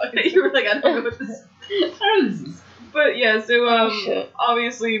 what the fuck is You were like, I don't know what this. this? But yeah, so shit.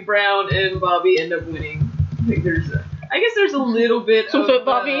 obviously Brown and Bobby end up winning. I think I guess there's a little bit of But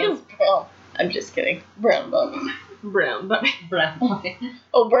Bobby is brown. I'm just kidding. Brown Bobby. Brown. Bobby.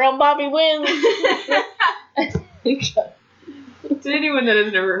 Oh, Brown Bobby wins. To anyone that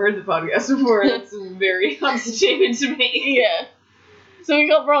has never heard the podcast before, that's very oxygenated to me. Yeah. So we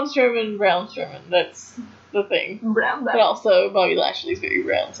got Braun Strowman and Brown Strowman. That's the thing. Brown But also, Bobby Lashley's very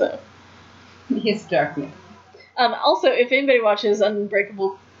brown, so. He's dark now. Also, if anybody watches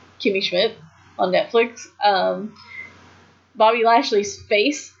Unbreakable Kimmy Schmidt on Netflix, Bobby Lashley's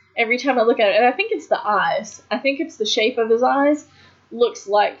face, every time I look at it, and I think it's the eyes, I think it's the shape of his eyes, looks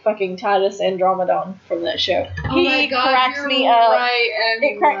like fucking Titus Andromedon from that show. He cracks you're me up. right,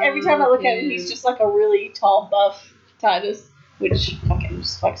 Every time I look at him, he's just like a really tall, buff Titus, which fucking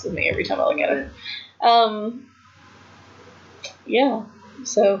just fucks with me every time I look at him. Yeah,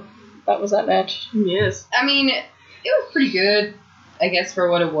 so that was that match. Yes. I mean, it was pretty good, I guess, for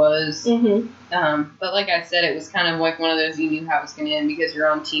what it was. Mm-hmm. But like I said, it was kind of like one of those you knew how it was going to end because you're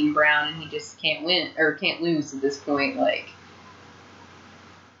on Team Brown and he just can't win or can't lose at this point. Like,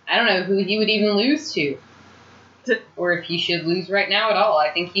 I don't know who he would even lose to, or if he should lose right now at all. I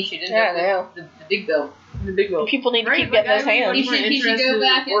think he should end up with the big belt. The big one. People need to Right, keep like, getting those I hands. was He should interested go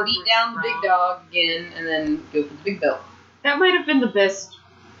back in and beat down the big Brown. dog again, and then go for the big belt. That might have been the best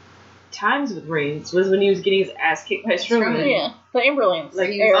times with Reigns, was when he was getting his ass kicked by Strowman. Yeah, the ambulance. Like,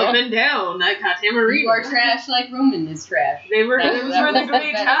 He was up era. and down, like Hatamarina. You are trash like Roman is trash. They were, That- it was that really was-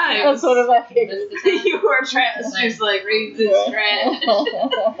 great that- times. That's what I figured. That's the time. You are trash, just like Reigns is trash.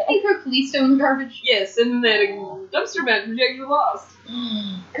 He threw Kalisto in the garbage. Yes, and then they had a dumpster match and Jake lost.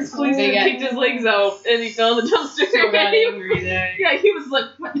 Because Kalisto They got- kicked his legs out and he fell in the dumpster. So got angry there. Yeah, he was like,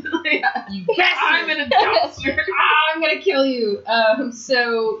 what? You I'm in a dumpster. I'm gonna kill you.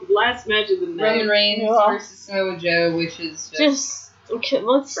 So Last match of the night. Roman Reigns Yeah. versus Samoa Joe, which is Just okay.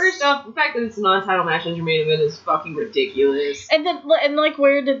 Let's First off, the fact that it's a non-title match as your main event is fucking ridiculous. and then like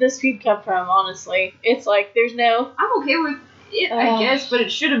where did this feud come from? Honestly, it's like there's no I'm okay with it, I guess, but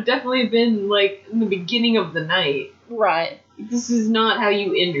it should have definitely been like in the beginning of the night. right. This is not how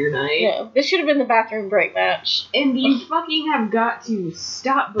you end your night. Yeah, this should have been the bathroom break match. And you fucking have got to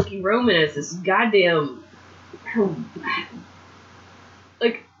stop booking Roman as this goddamn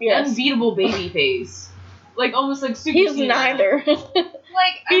like Yes. unbeatable baby face, like almost like Super He's Saiyan. neither.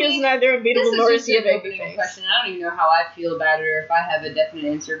 Like, He is neither unbeatable this nor is is just he a an baby opening face. question. I don't even know how I feel about it or if I have a definite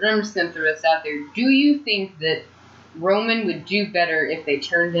answer, but I'm just going to throw this out there. Do you think that Roman would do better if they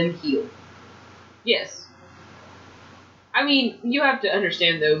turned him heel? Yes. I mean, you have to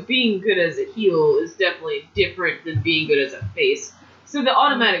understand though, being good as a heel is definitely different than being good as a face. So the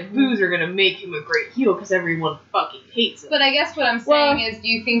automatic boos are gonna make him a great heel because everyone fucking hates him. But I guess what I'm saying is, do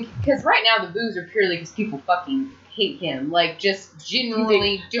you think, because right now the boos are purely because people fucking hate him, like just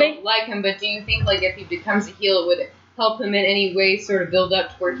generally don't like him, but do you think like if he becomes a heel it would help him in any way sort of build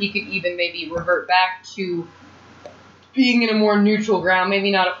up to where he could even maybe revert back to being in a more neutral ground,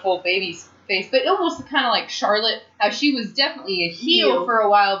 maybe not a full baby face, but almost kind of like Charlotte, how she was definitely a heel for a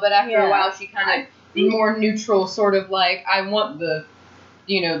while, but after a while she kind of more neutral, sort of like, I want the,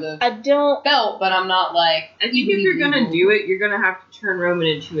 the I don't. belt, but I'm not like. I think if you're gonna do it, you're gonna have to turn Roman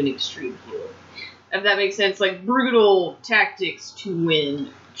into an extreme heel. If that makes sense, like brutal tactics to win,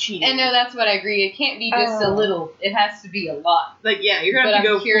 cheating. And no, that's what I agree. It can't be just a little. It has to be a lot. Like, yeah, you're gonna have to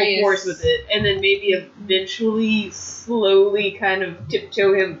go full force with it, and then maybe eventually, slowly, kind of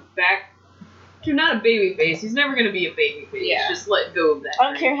tiptoe him back to not a baby face. He's never gonna be a baby face. Yeah. Just let go of that. I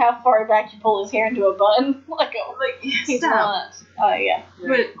don't care how far back you pull his hair into a bun. Like he's stop. not. Oh yeah.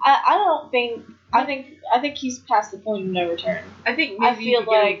 But I don't think. I think he's past the point of no return. I think I maybe feel you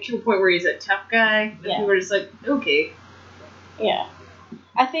get like- to a point where he's a tough guy, and Yeah. people are just like, okay. Yeah.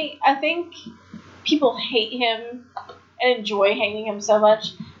 I think people hate him and enjoy hating him so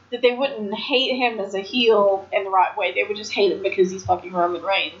much that they wouldn't hate him as a heel in the right way. They would just hate him because he's fucking Roman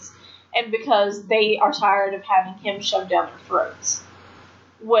Reigns. And because they are tired of having him shoved down their throats.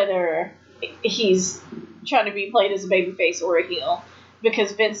 Whether he's trying to be played as a babyface or a heel.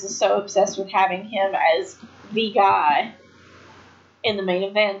 Because Vince is so obsessed with having him as the guy in the main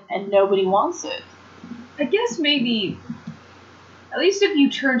event and nobody wants it. I guess maybe, at least if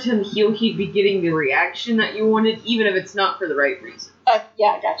you turned him heel, he'd be getting the reaction that you wanted, even if it's not for the right reason. Yeah,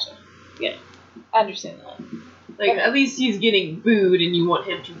 I gotcha. Yeah, I understand that. Like, at least he's getting booed, and you want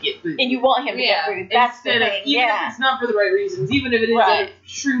him to get booed. And you want him to get booed. That's the Instead of, thing. even if it's not for the right reasons, even if it is out of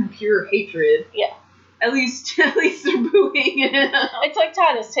true, pure hatred. Yeah. At least they're booing him. It's like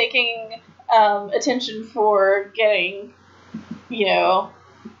Titus taking attention for getting,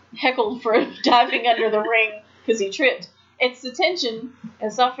 heckled for diving under the ring because he tripped. It's attention.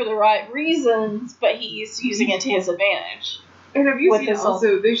 It's not for the right reasons, but he's using it to his advantage. And have you With seen this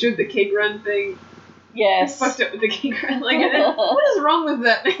also, they showed the cake run thing? Yes. He fucked up with the cake run. Like, what is wrong with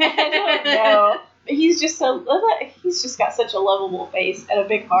that man? I don't know. He's just got such a lovable face and a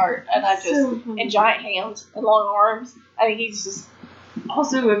big heart, and and giant hands and long arms. I think he's just.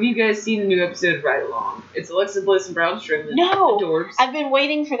 Also, have you guys seen the new episode of Ride Along? It's Alexa Bliss and Braun Strowman. No, the Dorbs. I've been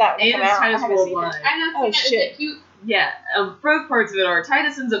waiting for that one to And come it's out. I Titus haven't seen Worldwide. it. I'm not Oh, saying shit. that cute. Yeah, both parts of it are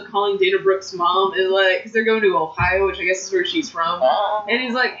Titus ends up calling Dana Brooke's mom, and because they're going to Ohio, which I guess is where she's from. And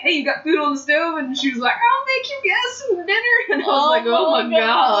he's like, "Hey, you got food on the stove?" And she was like, "I'll make you guys some dinner." And I was like, "Oh my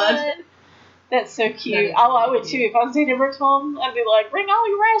god. That's so cute. I would too. If I was Dana Brooke's mom, I'd be like, bring all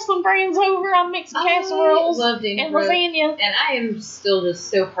your wrestling friends over. I'll make some casseroles I love Dana and Brooke. lasagna. And I am still just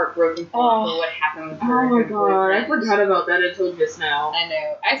so heartbroken for what happened with her. Oh my and her god, I boyfriend. forgot about that until just now." I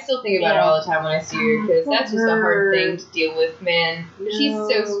know. I still think about it all the time when I see her because that's just a hard thing to deal with, man. She's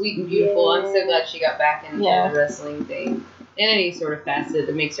so sweet and beautiful. I'm so glad she got back into the wrestling thing in any sort of facet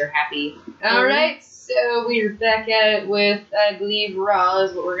that makes her happy. All right, so we're back at it with, I believe, Raw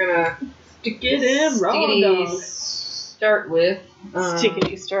is what we're gonna Stick it in, Raw stickity dog. start with.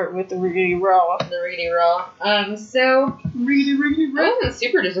 Stickity start with the riggedy raw. The Riggedy Raw. So Riggedy I wasn't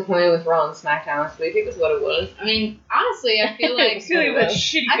super disappointed with Raw and SmackDown this week. It was what it was. I mean, honestly, I feel like I feel like that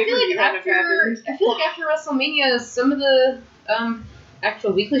shitty I feel pay-per-view like kind of happened. after WrestleMania, some of the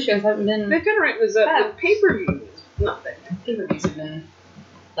actual weekly shows haven't been. They could rank this up. The pay-per-view is nothing. Pay-per-views have been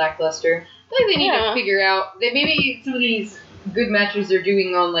lackluster. I feel like they need to figure out that maybe some of these good matches they're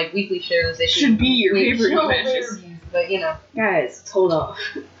doing on like weekly shows they Should be your make pay-per-view show matches. pay-per-views, but Guys, let's hold off.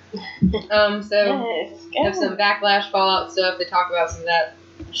 so we have some Backlash Fallout stuff. They talk about some of that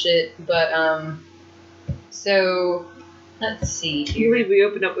shit, but so let's see I here. believe we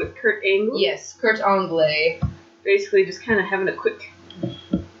opened up with Kurt Angle. Yes, Kurt Angle. Basically, just kind of having a quick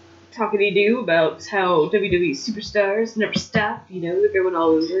talkity-do about how WWE superstars never stop. They're going all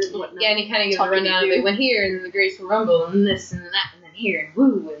over and whatnot. Yeah, and he kind of gives a rundown of it. Went here and the Greatest Rumble and this and that and then here and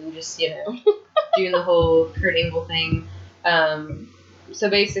woo and just doing the whole Kurt Angle thing. So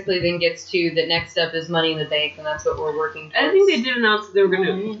basically, then gets to the next up is Money in the Bank, and that's what we're working towards. I think they did announce that they were going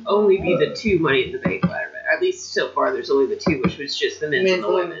to only be the two Money in the Bank at least so far, there's only the two, which was just the men's and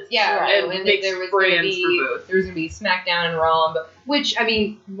the women's. Yeah, Right. no, and mixed there was going to brands be for both. there was going to be SmackDown and Raw, which I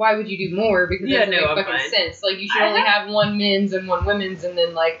mean, why would you do more? Because Yeah, that doesn't no, make I'm fucking fine. sense. Like you should only have one men's and one women's, and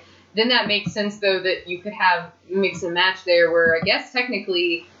then then that makes sense though that you could have mix and match there. Where I guess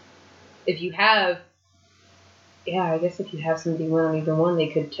technically, if you have, if you have somebody win on either one, they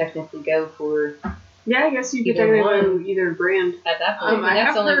could technically go for Yeah, I guess you could Either technically one. go either brand. at that point. I that's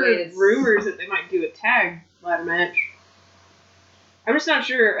have the only way heard it's rumors that they might do a tag ladder match. I'm just not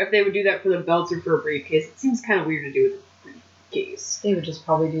sure if they would do that for the belts or for a briefcase. It seems kind of weird to do with a briefcase. They would just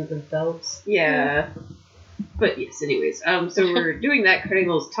probably do it with belts. Yeah. But yes, anyways. So we're doing that. Kurt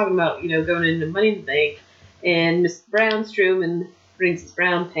Angle's talking about, going into Money in the Bank, and Miss Brown Strowman brings his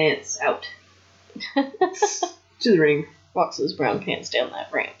brown pants out to the ring. Walks those brown pants down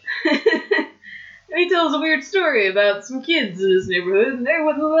that ramp. And he tells a weird story about some kids in his neighborhood, and they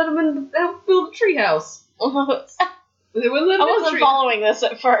wouldn't let him help build a treehouse. They wouldn't let him I build a wasn't tree. following this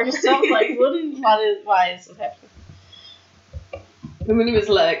at first. I was like, why is this happening? And then he was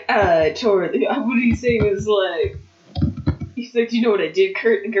like, what did he say? He was like, he's like, you know what I did,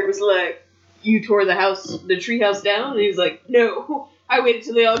 Kurt? And Kurt was like, you tore the tree house down? And he was like, no, I waited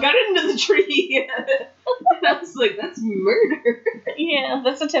till they all got into the tree. And I was like, that's murder. Yeah,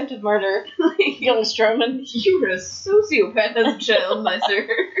 that's attempted murder. Like, Killing Strowman. you were a sociopath as a child, my sir.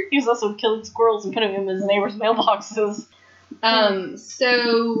 He was also killing squirrels and putting them in his neighbors' mailboxes. Brown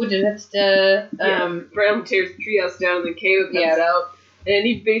tears the treehouse down, and then KO comes out, and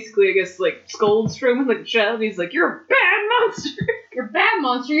he basically, I guess, scolds Strowman like a child. And he's like, "You're a bad monster. You're a bad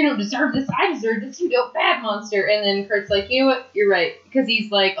monster. You don't deserve this. I deserve this. You don't bad monster." And then Kurt's like, "You know what? You're right." Because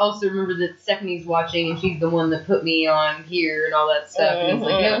he's like, also remember that Stephanie's watching, and she's the one that put me on here and all that stuff. And he's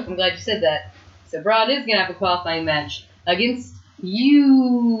like, "No, I'm glad you said that." So Broad is gonna have a qualifying match against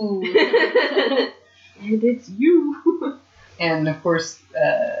you. And it's you. And of course,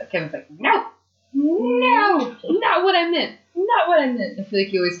 Kevin's like, "No, not what I meant. Not what I meant." I feel like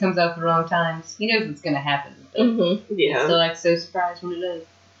he always comes out at the wrong times. He knows what's gonna happen. But he's Yeah. still so surprised when it does.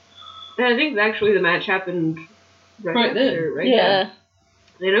 And I think actually the match happened Right then. after, right? Yeah.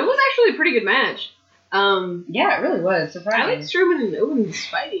 And it was actually a pretty good match. Yeah, it really was I surprising. like Strowman and Owens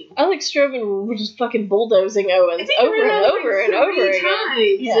fighting. I like Strowman were just fucking bulldozing Owens over and over and over again.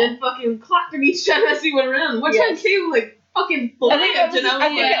 times Yeah. and fucking clocked him each time as he went around. One time Yes. came fucking I think that was, and I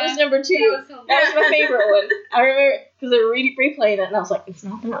think that was number 2. That was so That was my favorite one. I remember because they were replaying it, and I was like, "It's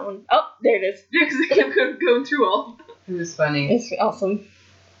not that one." Oh, there it is. because they kept going through all. It was funny. It's awesome.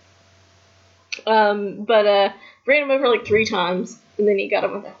 But ran him over 3 times, and then he got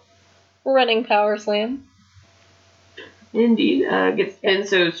him with a running power slam. Indeed, gets pinned.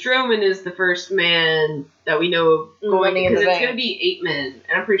 So Strowman is the first man that we know of going, Money in because the it's Bank. going to be 8 men,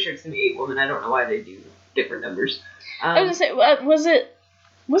 and I'm pretty sure it's going to be 8 women. I don't know why they do different numbers. I was gonna say, wasn't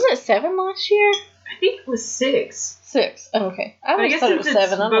it 7 last year? I think it was 6. 6. Oh, okay. I But I always guess thought it since was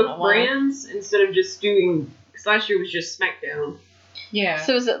it's 7. I don't know both why. brands, instead of just doing, because last year was just SmackDown. Yeah.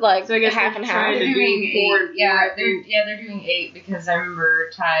 So is it So I guess half they're and trying half? to They're do doing 4 8. and Yeah, 4. they're doing 8 because I remember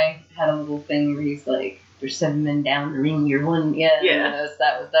Ty had a little thing where he's like, "There's 7 men down the ring. You're one." Yeah. Yeah. That's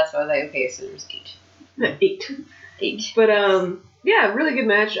why I was like, okay, so there's 8. 8. 8. But yeah, really good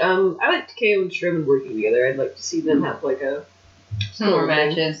match. I liked KO and Strowman working together. I'd like to see them have Some more cool.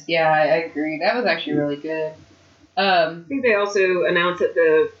 matches. Yeah, I agree. That was actually really good. I think they also announced that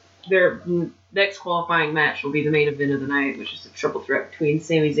their next qualifying match will be the main event of the night, which is a triple threat between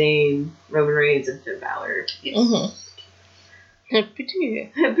Sami Zayn, Roman Reigns, and Finn Balor. Yes.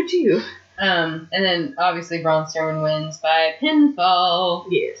 Mm-hmm. But you. And then obviously Braun Strowman wins by pinfall,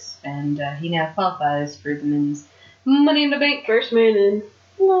 Yes. and he now qualifies for the men's Money in the Bank. First man in.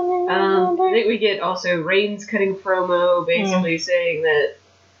 I think we get also Reigns cutting a promo, basically saying that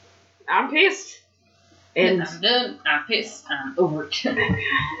I'm pissed. And I'm done. I'm pissed. I'm over it.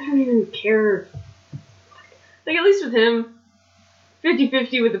 I don't even care. At least with him,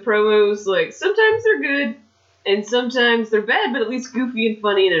 50-50 with the promos. Sometimes they're good, and sometimes they're bad, but at least goofy and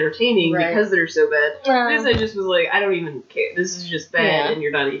funny and entertaining Right. because they're so bad. This I just was I don't even care. This is just bad, Yeah. and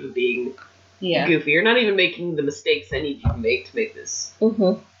you're not even being Yeah. goofy. You're not even making the mistakes I need you to make this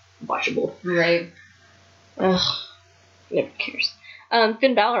watchable. Right. Ugh. Nobody cares.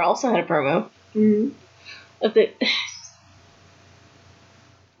 Finn Balor also had a promo. Mm-hmm.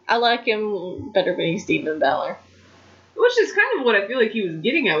 I like him better when he's Demon Balor. Which is kind of what I feel like he was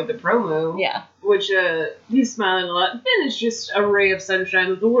getting at with the promo. Yeah. Which, he's smiling a lot. Finn is just a ray of sunshine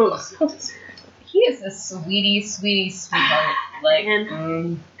that the world does not deserve. He is a sweetie, sweetie, sweetheart.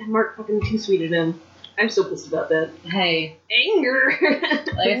 And Mark fucking too sweeted him. I'm so pissed about that. Hey, Anger. like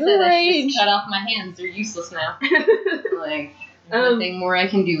I said, I should just cut off my hands. They're useless now. Like, there's nothing more I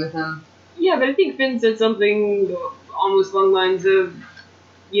can do with them. Yeah, but I think Finn said something almost along the lines of,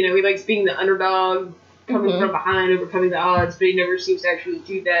 he likes being the underdog, coming from behind, overcoming the odds, but he never seems to actually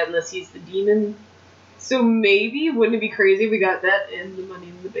do that unless he's the demon. So maybe, wouldn't it be crazy if we got that in the Money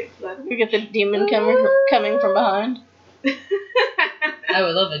in the Bank letter? We get the demon coming from behind. I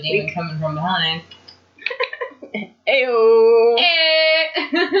would love a demon coming from behind. Ayo.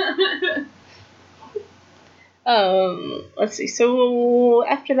 Let's see. So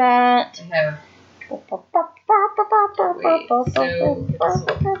after that, I have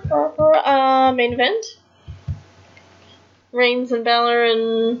main event. Reigns and Balor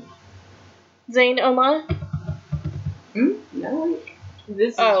and Zayn Omar. No.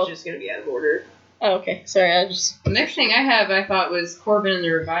 This is just going to be out of order. Oh, okay. Sorry, the next thing I thought was Corbin and the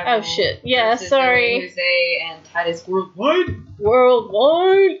Revival. Oh, shit. Yeah, versus sorry. Jose and Titus Worldwide.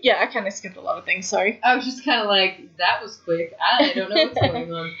 Worldwide? Yeah, I kind of skipped a lot of things, sorry. I was just kind of like, that was quick. I don't know what's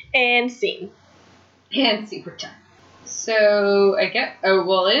going on. And scene. And super time. So, it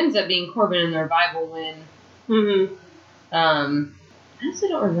ends up being Corbin and the Revival win. Mm-hmm. I honestly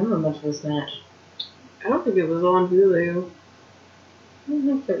don't remember much of this match. I don't think it was on Hulu. I don't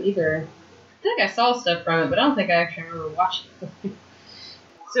think so either. I think I saw stuff from it, but I don't think I actually remember watching it.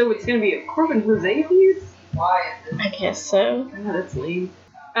 So it's going to be a Corbin Jose feud? I guess so. Oh, that's lame.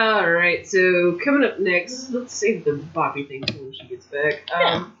 Alright, so coming up next, let's save the Bobby thing for when she gets back.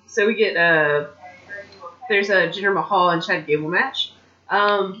 So we get, there's a Jinder Mahal and Chad Gable match.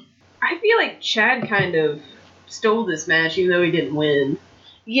 I feel like Chad kind of stole this match, even though he didn't win.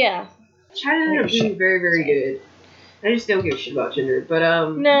 Yeah. Chad ended up being very, very good. I just don't give a shit about Jinder, but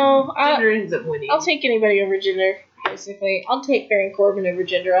no, Jinder ends up winning. I'll take anybody over Jinder, basically. I'll take Baron Corbin over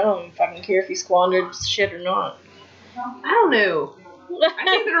Jinder. I don't even fucking care if he squandered shit or not. I don't know. I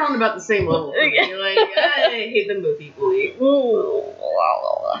think they're on about the same level. For me. Like, I hate them both equally.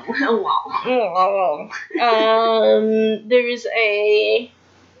 There is a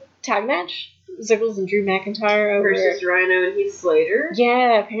tag match. Ziggles and Drew McIntyre over versus Rhino and Heath Slater.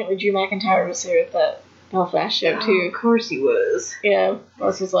 Yeah, apparently Drew McIntyre was there at that Belfast show too. Of course he was. Yeah,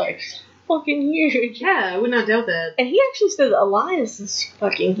 Elias was like fucking huge. Yeah, I would not doubt that. And he actually said that Elias is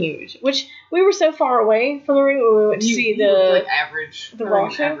fucking huge, which we were so far away from the ring when we went to see the like average, the Raw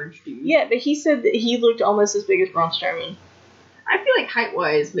show. Average dude. Yeah, but he said that he looked almost as big as Braun Strowman. I feel like height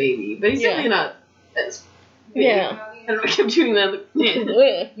wise maybe, but he's definitely not as big. Yeah. I don't know, I kept doing that.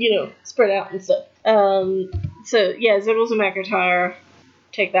 Spread out and stuff. So yeah, Ziggles and McIntyre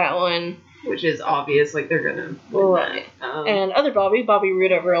take that one. Which is obvious, like they're gonna win right. And other Bobby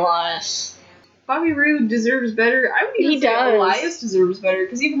Roode over Elias. Bobby Roode deserves better. I would even say does. Elias deserves better,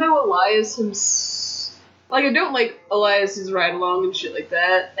 because even though Elias I don't like Elias's ride along and shit like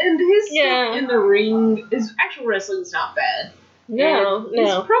that, and his stuff in the ring, his actual wrestling's not bad. No. His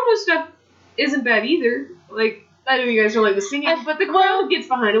promo stuff isn't bad either. Like, I know you guys don't like the singing, but the crowd gets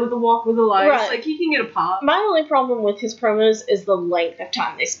behind it with the walk with Elias. Right. Like, he can get a pop. My only problem with his promos is the length of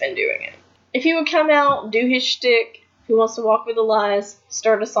time they spend doing it. If he would come out, do his shtick, who wants to walk with Elias,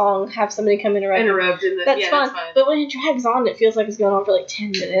 start a song, have somebody come interrupt. That's fine. But when it drags on, it feels like it's going on for like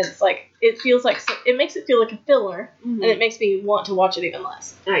 10 minutes. Like, it feels like, it makes it feel like a filler, and it makes me want to watch it even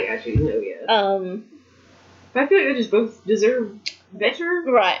less. I actually but I feel like they just both deserve better.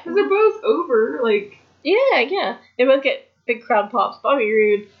 Right. Because they're both over, like... Yeah. They both get big crowd pops. Bobby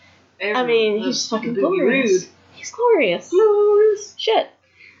Roode, he's fucking glorious. He's glorious. Shit.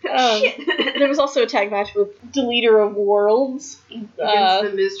 There was also a tag match with Deleter of Worlds. Against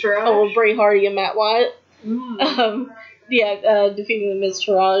the Miz Taraj. Oh, Bray Hardy and Matt Wyatt. Defeating the Miz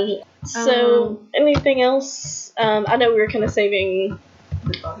Taraj. So, anything else? I know we were kind of saving...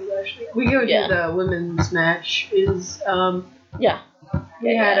 We go to the women's match. We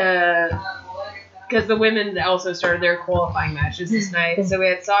had because the women also started their qualifying matches this night. So we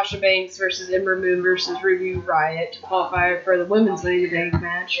had Sasha Banks versus Ember Moon versus Ruby Riott to qualify for the women's Money in the Bank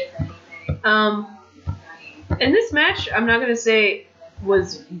match. And this match, I'm not going to say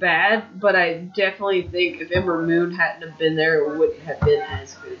was bad, but I definitely think if Ember Moon hadn't have been there, it wouldn't have been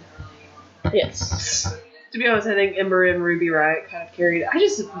as good. Yes. To be honest, I think Ember and Ruby Riott kind of carried it.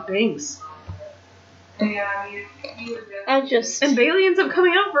 Banks. And Bayley ends up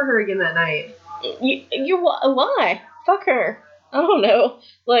coming out for her again that night. Why? Fuck her. I don't know.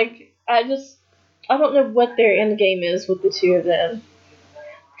 Like, I don't know what their end game is with the two of them.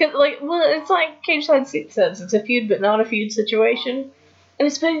 Cause, it's like Cage Side says, it's a feud but not a feud situation. And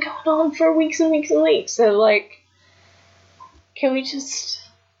it's been going on for weeks and weeks and weeks. So, can we just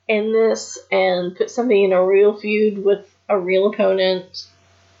end this and put somebody in a real feud with a real opponent.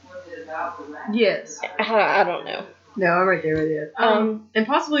 Yes. I don't know. No, I'm right there with you. And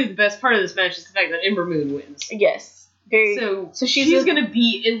possibly the best part of this match is the fact that Ember Moon wins. Yes. Very. So she's gonna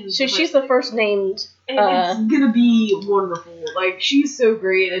be in. So she's the first named. And it's gonna be wonderful. Like, she's so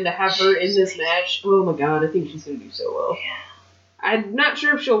great, and to have her in this match, oh my god, I think she's gonna do so well. Yeah. I'm not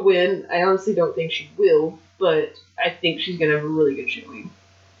sure if she'll win. I honestly don't think she will, but I think she's gonna have a really good showing.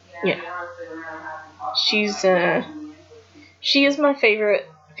 Yeah. She is my favorite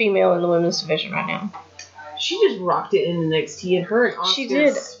female in the women's division right now. She just rocked it in NXT, and her and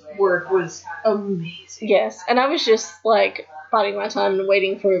Asuka's work was amazing. Yes, and I was just, like, biding my time and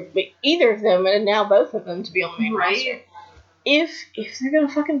waiting for either of them, and now both of them, to be on the main roster. If they're gonna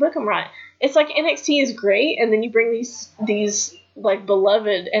fucking book them right. It's like NXT is great, and then you bring these like,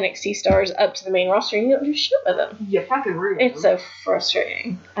 beloved NXT stars up to the main roster, and you don't do shit with them. You fucking ruin them. It's so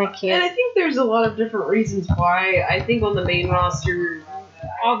frustrating. I can't. And I think there's a lot of different reasons why. I think on the main roster,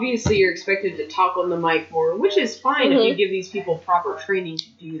 obviously you're expected to talk on the mic more, which is fine if you give these people proper training to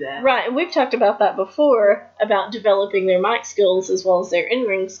do that. Right, and we've talked about that before, about developing their mic skills as well as their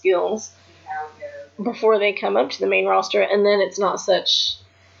in-ring skills before they come up to the main roster, and then it's not such...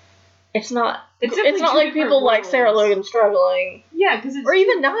 It's not like people like Sarah Logan struggling. Yeah, because it's... Or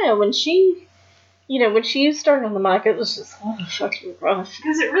even Nia, when she started on the mic, it was just fucking rough.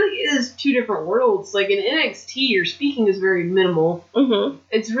 Because it really is two different worlds. Like, in NXT, your speaking is very minimal. Mm-hmm.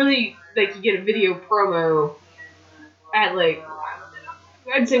 It's really, like, you get a video promo at, like,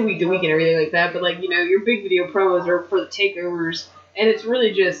 I'd say week to week and everything like that, but, like, your big video promos are for the takeovers, and it's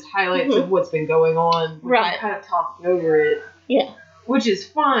really just highlights of what's been going on. Right. Kind of talking over it. Yeah. Which is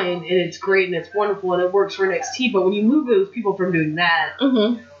fine, and it's great, and it's wonderful, and it works for NXT, but when you move those people from doing that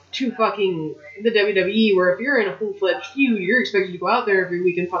to fucking the WWE, where if you're in a full-fledged feud, you're expected to go out there every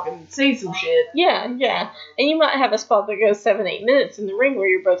week and fucking say some shit. Yeah. And you might have a spot that goes 7-8 minutes in the ring where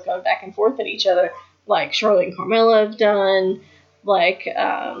you're both going back and forth at each other, like Charlotte and Carmella have done, like,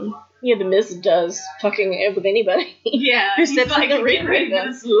 The Miz does fucking with anybody. Yeah, Who he's steps like, in the ring ready with for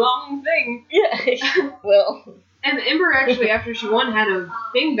them. this long thing. Yeah, well... And Ember actually, after she won, had a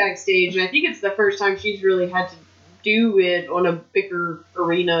thing backstage, and I think it's the first time she's really had to do it on a bigger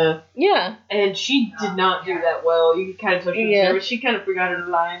arena. Yeah. And she did not do that well. You could kind of tell she was nervous. She kind of forgot her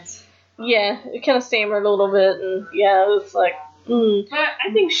lines. Yeah, it kind of stammered a little bit, and yeah, it was like, But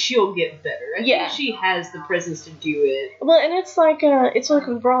I think she'll get better. I think she has the presence to do it. Well, and it's like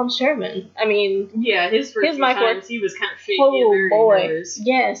with Braun Strowman. I mean... Yeah, his first few times, he was kind of shaky and very nervous.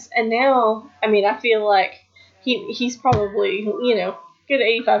 Yes, and now, I mean, I feel like he's probably, good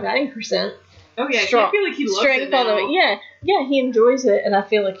 85-90%. Oh, yeah, strong, I feel like he loves strength it now. On it. Yeah, he enjoys it, and I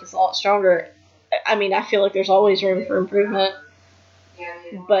feel like he's a lot stronger. I mean, I feel like there's always room for improvement,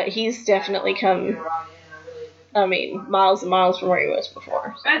 but he's definitely come, miles and miles from where he was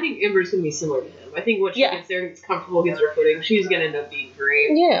before. So. I think Ember's going to be similar to him. I think once she gets there and gets comfortable, gets her footing, she's going to end up being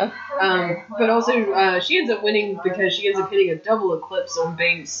great. Yeah. But also, she ends up winning because she ends up hitting a double eclipse on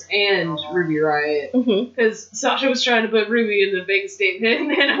Banks and Ruby Riott. Because Sasha was trying to put Ruby in the Banks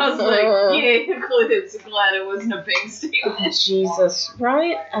statement, and I was like, yay, eclipse, glad it wasn't a Banks statement. Jesus,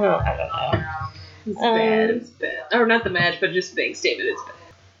 right? I don't know. It's bad. Or not the match, but just Banks statement, it's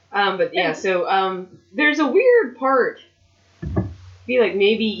bad. But yeah, so, there's a weird part. I feel like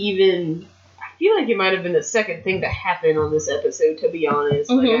it might have been the second thing that happened on this episode, to be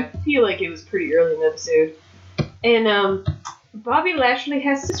honest. Like, I feel like it was pretty early in the episode. And, Bobby Lashley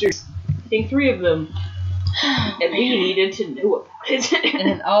has sisters. I think 3 of them. And he needed to know about it.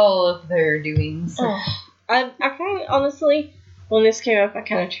 And all of their doings. I kind of, honestly, when this came up, I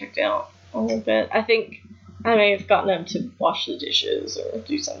kind of checked out a little bit. I think I may have gotten up to wash the dishes or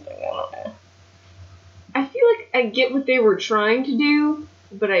do something. I don't know. I feel like I get what they were trying to do,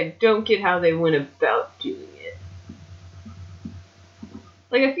 but I don't get how they went about doing it.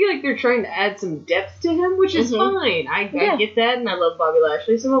 Like, I feel like they're trying to add some depth to him, which is fine. I get that, and I love Bobby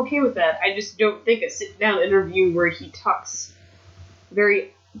Lashley, so I'm okay with that. I just don't think a sit-down interview where he talks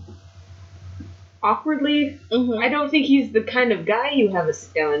very awkwardly. I don't think he's the kind of guy you have a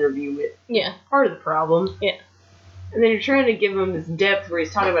sit-down interview with. Yeah. Part of the problem. Yeah. And then you're trying to give him this depth where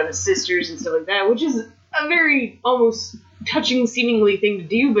he's talking about his sisters and stuff like that, which is a very almost touching seemingly thing to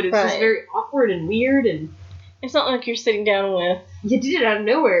do, but it's just very awkward and weird, and it's not like you're sitting down with... You did it out of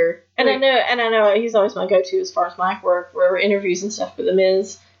nowhere. And I know he's always my go-to as far as mic work, for interviews and stuff with The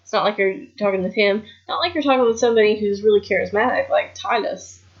Miz. It's not like you're talking with him. Not like you're talking with somebody who's really charismatic, like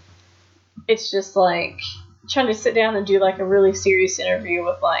Titus. It's just like trying to sit down and do like a really serious interview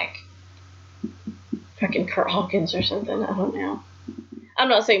with like fucking Kurt Hawkins or something. I don't know. I'm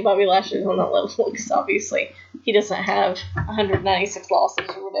not saying Bobby Lashley's on that level, because obviously he doesn't have 196 losses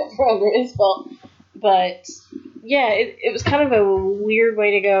or whatever under his belt. But, yeah, it was kind of a weird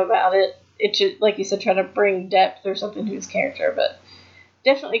way to go about it. It should, like you said, try to bring depth or something to his character, but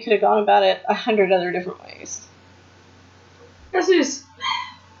definitely could have gone about it 100 other different ways. That's just...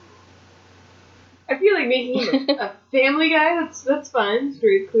 I feel like making him a family guy, that's fine. It's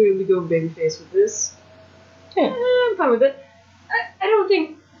very clearly going babyface with this. Yeah. I'm fine with it. I don't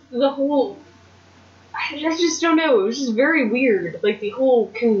think the whole... I just don't know. It was just very weird. Like, the whole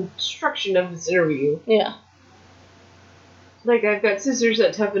construction of this interview. Yeah. Like, I've got sisters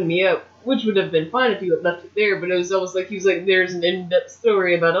that toughen me up, which would have been fine if you had left it there, but it was almost like he was like, there's an in-depth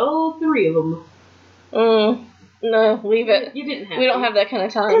story about all three of them. No, leave it. You didn't have We don't to. have that kind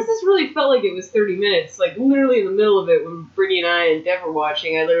of time. Because this really felt like it was 30 minutes. Like, literally in the middle of it, when Brittany and I and Dev were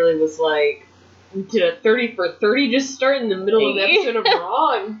watching, I literally was like, did a 30 for 30 just start in the middle of the episode of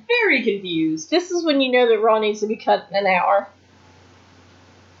Raw? I'm very confused. This is when you know that Raw needs to be cut in an hour.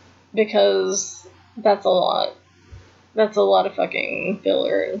 Because that's a lot. That's a lot of fucking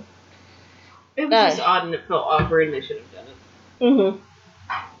filler. It was just odd and it felt awkward and they should have done it. Mm-hmm.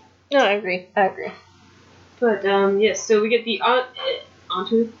 No, I agree. But, yes, so we get the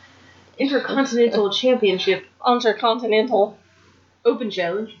Intercontinental Championship Intercontinental Open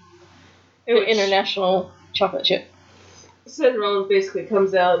Challenge. the international chocolate chip. Seth Rollins basically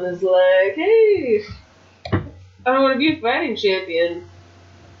comes out and is like, hey, I don't want to be a fighting champion.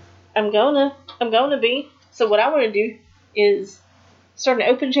 I'm gonna be. So what I want to do is start an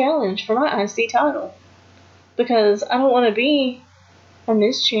open challenge for my IC title. Because I don't want to be a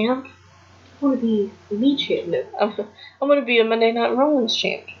Miss Champ. I want to be the champ. No. I'm going to be a Monday Night Rollins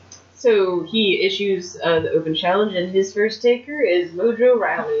champ. So he issues the open challenge, and his first taker is Mojo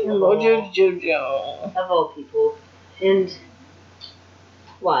Rawley. Mojo Jojo. Of all people. And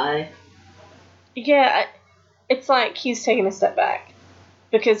why? Yeah, it's like he's taking a step back.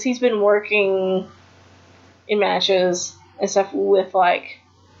 Because he's been working in matches and stuff with, like,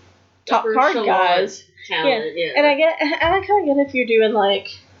 top card guys. Talent, yeah. And I kind of get if you're doing, like,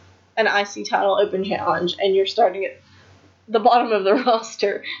 an IC title open challenge and you're starting at the bottom of the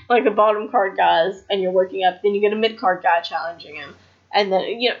roster, like the bottom card guys, and you're working up, then you get a mid card guy challenging him. And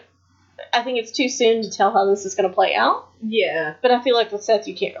then, I think it's too soon to tell how this is going to play out. Yeah. But I feel like with Seth,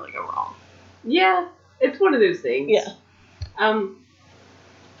 you can't really go wrong. Yeah, it's one of those things. Yeah.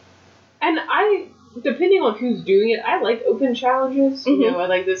 And depending on who's doing it, I like open challenges. Mm-hmm. I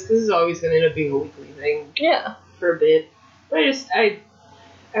like this because it's always going to end up being a weekly thing. Yeah. For a bit. But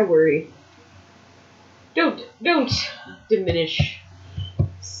I worry. Don't diminish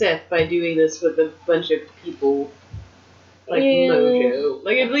Seth by doing this with a bunch of people like Mojo.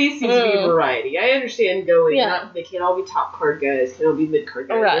 Like, at least needs to be variety. I understand going. Yeah. They can't all be top card guys. Can't all be mid card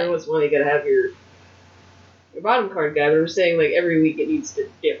guys. Right. Every once in a while you gotta have your bottom card guy. But we're saying, like, every week it needs to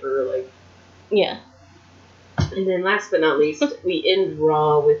differ. Like. Yeah. And then last but not least, we end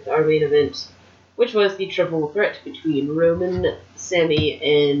Raw with our main event, which was the triple threat between Roman, Sammy,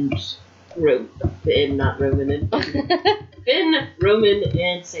 and Finn, not Roman and Finn, Roman,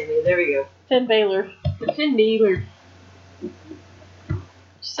 and Sammy. There we go. Finn Balor. Finn Balor.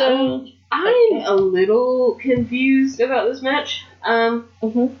 So I'm a little confused about this match.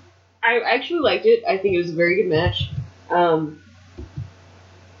 Mm-hmm. I actually liked it. I think it was a very good match. I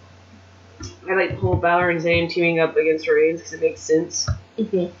like the whole Balor and Zayn teaming up against Reigns because it makes sense.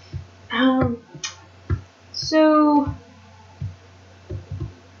 Mm-hmm. So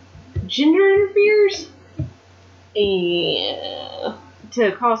Jinder interferes? Yeah.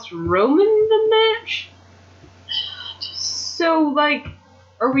 To cost Roman the match? So, like,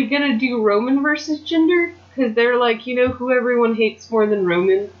 are we gonna do Roman versus Jinder? Because they're like, who everyone hates more than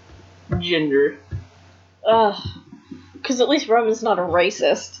Roman? Jinder. Because at least Roman's not a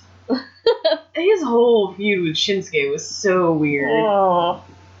racist. His whole feud with Shinsuke was so weird. Oh.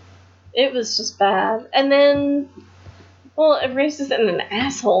 It was just bad. And then, well, a racist and an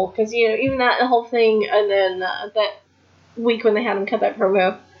asshole, because, even that whole thing, and then that week when they had him cut that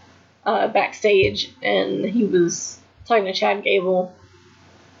promo backstage, and he was talking to Chad Gable,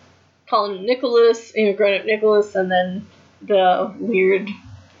 calling him Nicholas, grown-up Nicholas, and then the weird,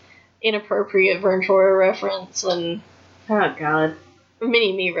 inappropriate Vern Troyer reference, and... Oh, God.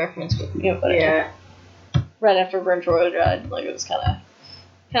 Mini-me reference, but, whatever. Yeah. Right after Vern Troyer died, like, it was kind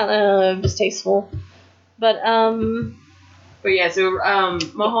of distasteful. But yeah, so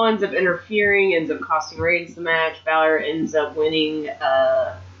Mahal ends up interfering, ends up costing Reigns the match. Balor ends up winning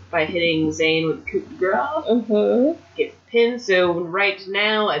by hitting Zayn with coup de grace. Mm-hmm. Gets pinned. So right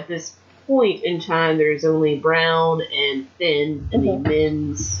now, at this point in time, there's only Brown and Finn in the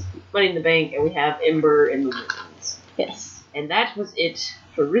men's Money in the Bank, and we have Ember in the women's. Yes. And that was it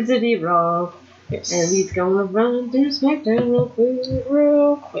for Rizzy Raw. Yes. And he's gonna run through SmackDown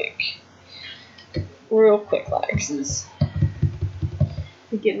real quick. Real quick, Lexus.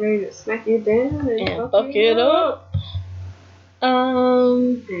 We're getting ready to smack it down And fuck it up.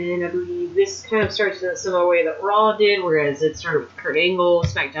 And I believe this kind of starts in a similar way that Raw did, whereas it started with Kurt Angle.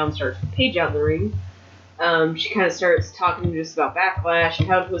 SmackDown starts with Paige out in the ring. She kind of starts talking just about Backlash and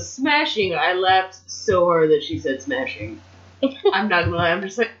how it was smashing. I laughed so hard that she said smashing. I'm not gonna lie, I'm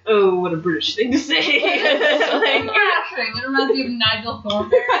just like, oh, what a British thing to say. Like, Smashing. It reminds me of Nigel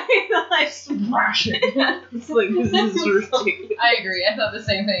Thornberry. like, smashing. It's like, this is ridiculous. I agree. I thought the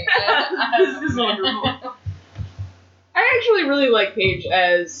same thing. This is wonderful. I actually really like Paige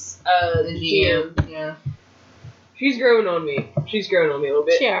as the GM. Yeah. She's growing on me. She's growing on me a little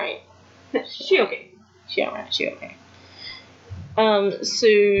bit. She alright. She okay. She alright. She okay. So...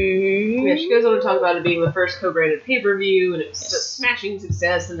 Yeah, she goes on to talk about it being the first co-branded pay-per-view, and it's a smashing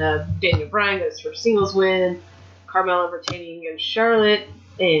success, and Daniel Bryan gets her singles win, Carmella retaining against Charlotte,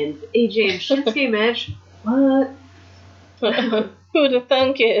 and AJ and Shinsuke match. What? Who'd have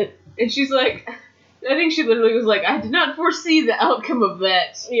thunk it? And she's like, I think she literally was like, I did not foresee the outcome of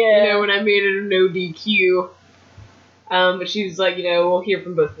that. Yeah. You know, when I made it a no DQ. But she was like, we'll hear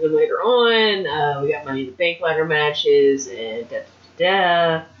from both of them later on. We got Money in the Bank ladder matches and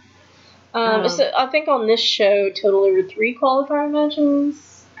da-da-da. So I think on this show, total there were 3 qualifier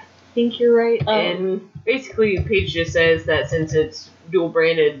matches. I think you're right. And basically, Paige just says that since it's dual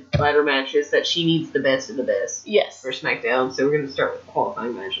branded ladder matches, that she needs the best of the best. Yes. For SmackDown. So we're going to start with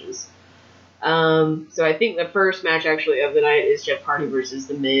qualifying matches. So I think the first match actually of the night is Jeff Hardy versus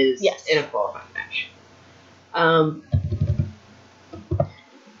The Miz in a qualifying match.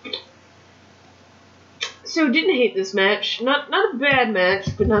 So didn't hate this match. Not a bad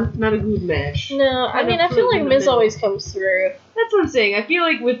match, but not a good match. No, I mean, I feel like Miz always comes through. That's what I'm saying. I feel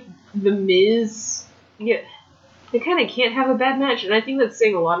like with The Miz, they kind of can't have a bad match, and I think that's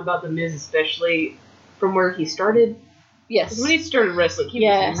saying a lot about The Miz, especially from where he started. Yes. When he started wrestling, he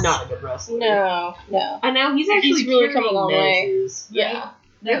was not a good wrestler. No. And now he's actually really come a long way. Yeah.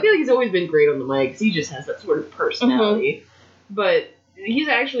 I feel like he's always been great on the mic, because he just has that sort of personality. Mm-hmm. But he's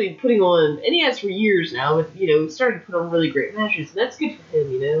actually putting on, and he has for years now, with, starting to put on really great matches, and that's good for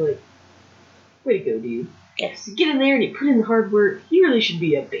him, like, way to go, dude. Yes. You get in there and you put in the hard work, he really should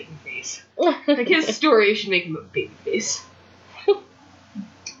be a babyface. Like, his story should make him a babyface.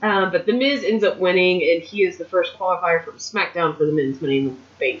 But The Miz ends up winning, and he is the first qualifier from SmackDown for the Men's Money in the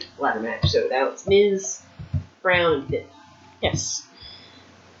Bank ladder match. So now it's Miz, Brown, and Finn. Yes.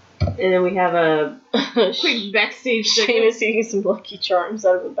 And then we have a quick backstage segment. Sheamus eating some Lucky Charms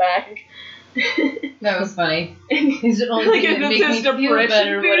out of a bag. That was funny. He's the only thing that makes me feel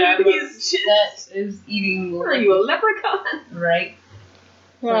better when I'm upset is eating. Are you a leprechaun? Right.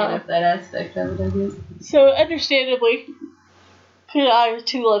 That aspect of it, I guess. So, understandably, I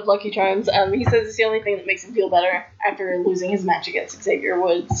too love Lucky Charms. He says it's the only thing that makes him feel better after losing his match against Xavier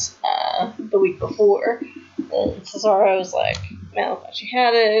Woods the week before. And Cesaro was like, man, I thought she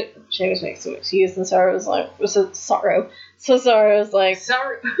had it. Sheamus makes some excuse, and Cesaro was like, Cesaro was like,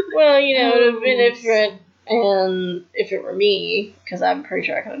 sorry. Well, it would have been different, and if it were me, because I'm pretty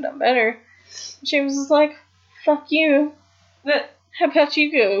sure I could have done better. Sheamus was like, fuck you. How about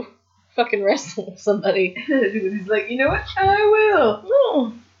you go fucking wrestle somebody? He's like, you know what? I will.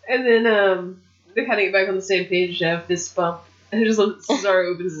 Oh. And then they kind of get back on the same page and have this bump. And just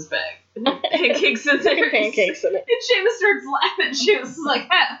Cesaro opens his bag. And pancakes in there. Pancakes in it. And Sheamus starts laughing. Sheamus is like,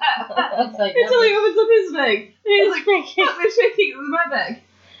 ha, ha, ha. It's like, Until he opens up his bag. And he's like, pancakes. oh, there's pancakes in my bag.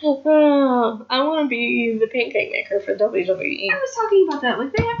 I want to be the pancake maker for WWE. I was talking about that.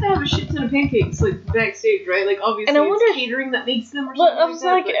 Like, they have to have a shit ton of pancakes, like, backstage, right? Like, obviously, and I wonder it's catering that makes them or something I was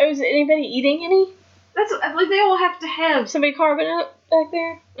like, is anybody eating any? That's like, they all have to have. Somebody carving up back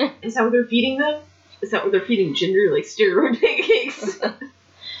there? Is that what they're feeding them? Is that what they're feeding Jinder? Like, steroid pancakes?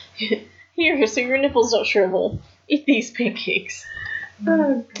 Here, so your nipples don't shrivel. Eat these pancakes.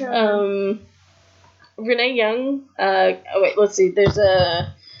 Oh, God. Renee Young, wait, let's see, there's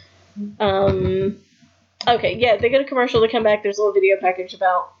a, okay, yeah, they get a commercial to come back, there's a little video package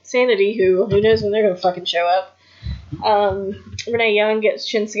about Sanity, who knows when they're gonna fucking show up. Renee Young gets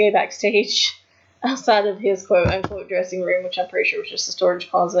Shinsuke backstage outside of his quote-unquote dressing room, which I'm pretty sure was just a storage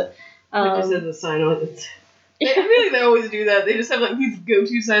closet. It just has a sign on it. I feel like they always do that. They just have like these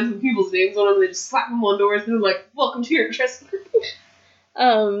go-to signs with people's names on them. They just slap them on doors and they're like, "Welcome to your dressing room."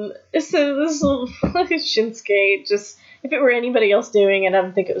 So this little Shinsuke just If it were anybody else doing it, I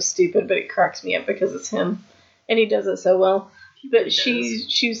would think it was stupid, but it cracks me up because it's him, and he does it so well. But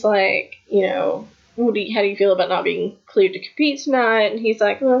she's like, you know, how do you feel about not being cleared to compete tonight? And he's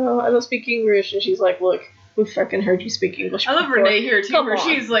like, well, I don't speak English. And she's like, look, we fucking heard you speak English. I love before. Renee here too, Come where on.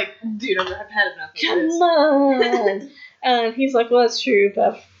 she's like, dude, I've had enough of Come this. on. And he's like, well, that's true,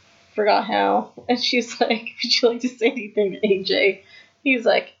 but I forgot how. And she's like, would you like to say anything to AJ? He's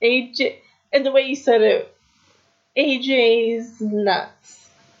like, AJ, and the way you said it, AJ's nuts.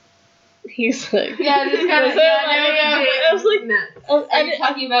 He's like, Yeah, just kind of. I was like, nuts. Are you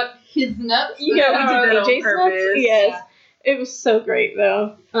talking about his nuts? Yeah, we did that on AJ's nuts. purpose. Yes, it was so great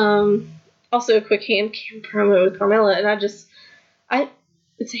though. Also a quick hand cam promo with Carmella, and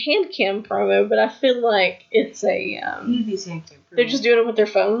it's a hand cam promo, but I feel like it's a they're just doing it with their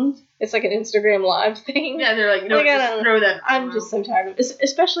phones. It's like an Instagram live thing. Yeah, they're like, no, Like, just throw that. I'm just so tired of it,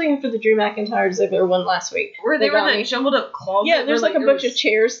 especially after the Drew McIntyre Ziggler one last week. Where they were in got that me. jumbled up closet. Yeah, there's like a bunch of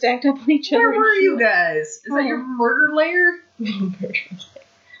chairs stacked up on each other. Where were you guys? Is that your murder lair?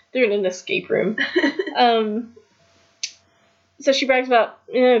 They're in an escape room. So she brags about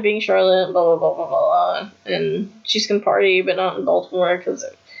being Charlotte and blah blah blah blah blah, and she's gonna party but not in Baltimore because.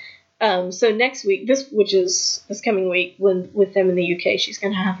 So next week, which is this coming week, with them in the UK, she's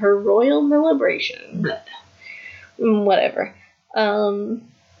gonna have her royal celebration. Whatever. And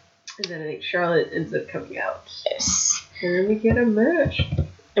then I think Charlotte ends up coming out. Yes. And then we get a match.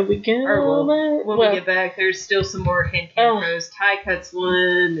 And we get When we get back, there's still some more hand cam pros. Ty cuts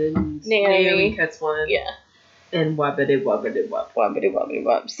one, and Naomi cuts one. Yeah. And wabbity wabbity wop. Wobbity wobbity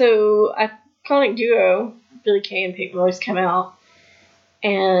wop. So, iconic duo, Billie Kay and Peyton Royce come out,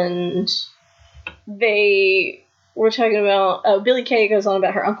 and they were talking about, Billie Kay goes on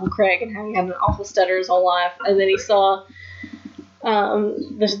about her Uncle Craig and how he had an awful stutter his whole life, and then he saw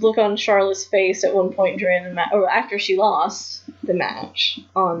this look on Charlotte's face at one point during the match, or after she lost the match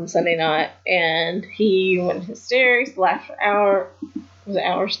on Sunday night, and he went in hysterics, laughed for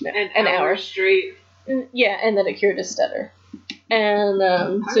hours An hour straight. Yeah, and then it cured his stutter.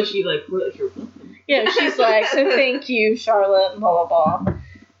 And So she like really threw. yeah, she's like, so thank you, Charlotte, and blah blah blah,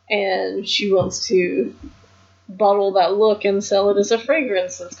 and she wants to bottle that look and sell it as a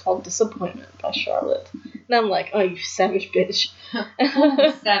fragrance. It's called Disappointment by Charlotte. And I'm like, oh, you savage bitch.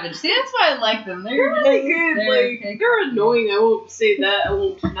 Savage. See, that's why I like them. They're Really good. They're annoying. I won't say that. I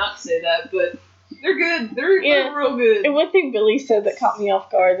won't not say that. But they're good. They're real good. And one thing Billy said that caught me off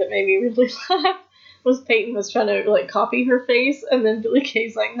guard that made me really laugh was Peyton was trying to like copy her face, and then Billie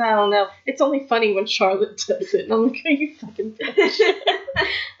Kay's like, no, it's only funny when Charlotte does it. And I'm like, oh, you fucking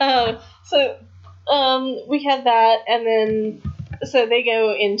bitch. So we had that, and then so they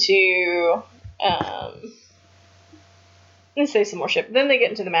go into let's say some more shit. Then they get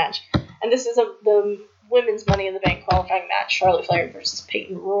into the match, and this is the women's Money in the Bank qualifying match: Charlotte Flair versus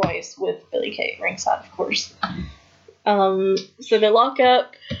Peyton Royce, with Billie Kay ringside, of course. So they lock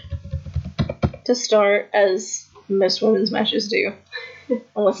up to start, as most women's matches do,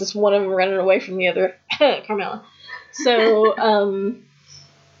 unless it's one of them running away from the other, Carmella. So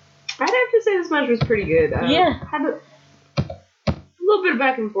I'd have to say this match was pretty good. Yeah. Had a little bit of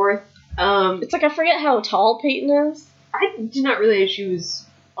back and forth. It's like I forget how tall Peyton is. I did not realize she was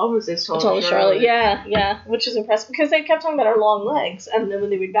almost as tall as Charlotte. Yeah, which is impressive because they kept talking about her long legs, and then when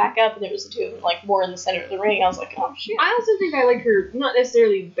they would back up and there was the two of them like more in the center of the ring, I was like, oh shit. I also think I like her not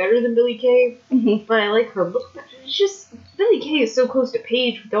necessarily better than Billie Kay, but I like her look better. It's just Billie Kay is so close to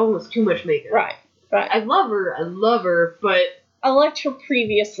Paige with almost too much makeup. Right. I love her, but I liked her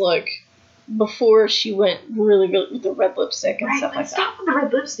previous look before she went really with the red lipstick and stuff like that. Stop with the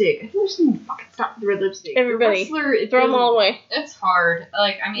red lipstick. I think we just need to fucking stop with the red lipstick. Everybody, throw them all away. It's hard.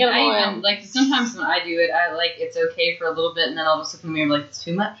 Like, I mean, I even, like, sometimes when I do it, I, like, it's okay for a little bit, and then I'll just look in the mirror and be like, it's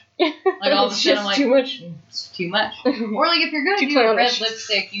too much. Like, all of a sudden I'm like, too much. It's too much. Or, like, if you're going to Too do a red clownish.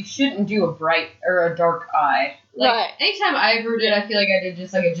 lipstick, you shouldn't do a bright or a dark eye. Like, Right. anytime I ever did, I feel like I did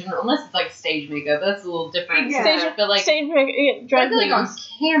just, like, a general, unless it's, like, stage makeup. That's a little different. Yeah. But, like, Stage makeup, I drag feel like on queens.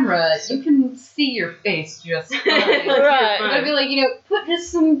 camera, you can see your face just fine. Right. But I'd be like, put just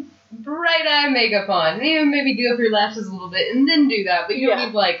some bright eye makeup on. And even maybe do up your lashes a little bit and then do that. But you don't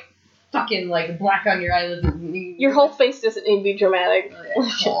need, like, fucking, like, black on your eyelids. Your whole face doesn't need to be dramatic.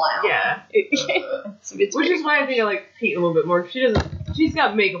 Yeah. It's Which is why I think I like Pete a little bit more. She's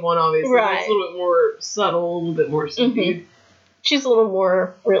got makeup on, obviously. Right. It's a little bit more subtle, a little bit more subdued. She's a little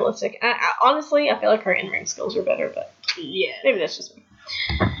more realistic. Honestly, I feel like her in-ring skills are better, but Yeah. maybe that's just me.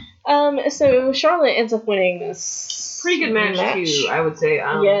 So Charlotte ends up winning this Pretty good match, too, I would say.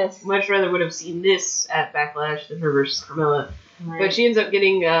 Yes. Much rather would have seen this at Backlash than her versus Carmella. Right. But she ends up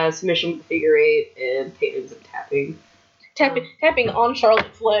getting submission with the figure eight, and Peyton ends up tapping. tapping on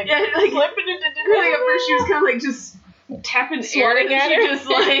Charlotte's leg. Yeah, like, really at first she was kind of like just tapping air, Swatting and at she her. just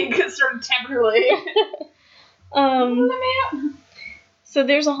like started tapping her leg. So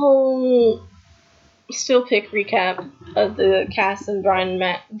there's a whole still pick recap of the Cass and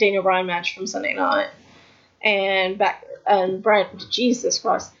Daniel Bryan match from Sunday night, and Bryan, Jesus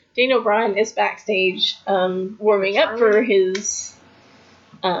Christ, Daniel Bryan is backstage warming up for his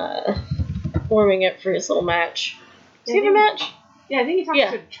little match. Does he have a match? Yeah, I think he talks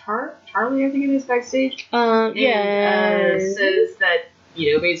Yeah. to Charlie, I think it is, backstage. Yeah. Says that,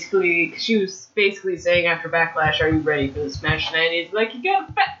 basically, 'cause she was basically saying after Backlash, are you ready for this match tonight? And he's like, you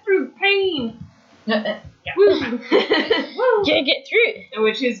gotta fight through pain. Woo. Can't get through it. In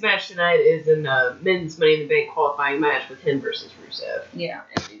which his match tonight is in men's Money in the Bank qualifying match with him versus Rusev. Yeah.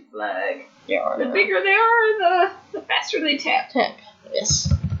 And he's like, Yeah. the bigger they are, the faster they tap.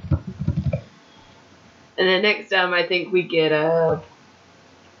 Yes. And then next I think we get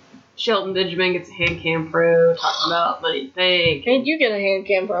Shelton Benjamin gets a hand cam pro talking about Money in the Bank. And you get a hand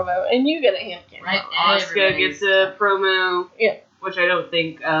cam promo, and you get a hand cam Right. promo. Asuka gets a promo. Yeah. Which I don't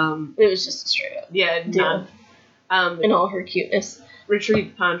think, It was just a straight up. yeah, Yeah. In all her cuteness.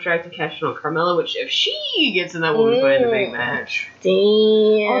 retrieve the contract and cash in on Carmella, which if she gets in that woman's Money in the Bank match. Damn.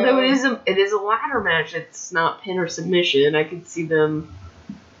 Although it is a ladder match, it's not pin or submission, I could see them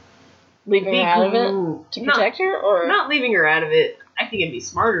Leaving her out of it to Not- protect her, or Not leaving her out of it. I think it'd be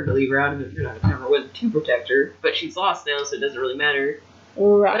smarter to leave her out of it if you're not ever with to protect her. But she's lost now, so it doesn't really matter.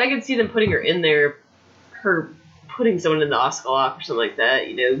 right? But I could see them putting her in there, her putting someone in the Asuka lock or something like that,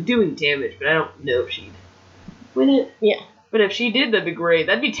 doing damage, but I don't know if she'd win it. Yeah. But if she did, that'd be great.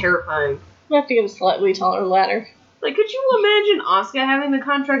 That'd be terrifying. You have to get a slightly taller ladder. Like, could you imagine Asuka having the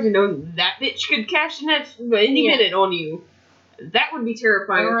contract and knowing that bitch could cash in at any minute on you? That would be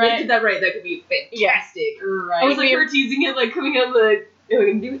terrifying. If they did that right, that could be fantastic. Right. I was like her teasing it, like coming out like, am I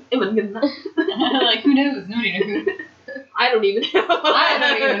gonna do it? Am I gonna not? Like, who knows? Nobody knows. I don't even know. I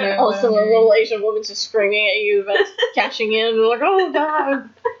don't even know. Also, a little Asian woman just screaming at you about cashing in. You're like, oh god.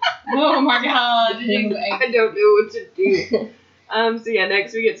 Oh my god. I don't know what to do. So yeah,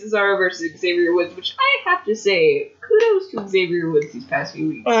 next we get Cesaro versus Xavier Woods, which I have to say, kudos to Xavier Woods these past few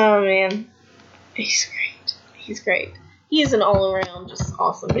weeks. Oh man, he's great. He's great. He is an all-around just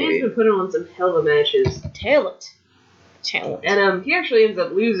awesome He's been dude. putting on some hell of matches. Talent. And he actually ends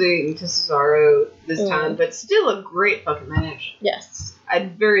up losing to Cesaro this time, but still a great fucking match. Yes.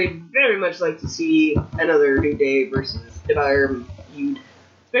 I'd very, very much like to see another New Day versus DeBuyer feud,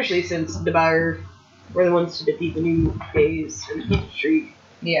 especially since DeBuyer were the ones to defeat the New Days and keep the streak.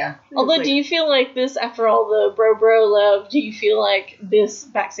 Yeah. Although, do you feel like this, after all the bro love, do you feel like this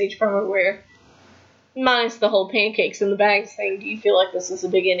backstage promo where, minus the whole pancakes in the bags thing, do you feel like this is the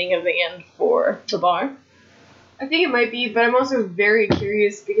beginning of the end for the bar? I think it might be, but I'm also very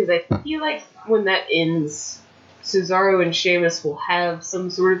curious because I feel like when that ends, Cesaro and Sheamus will have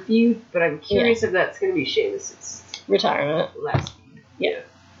some sort of feud, but I'm curious if that's going to be Sheamus' Retirement. last feud. Yeah.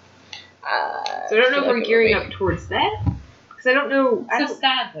 So I don't know if we're gearing up towards that, because I don't know. So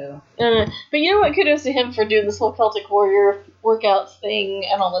sad, though. But you know what? Kudos to him for doing this whole Celtic Warrior workouts thing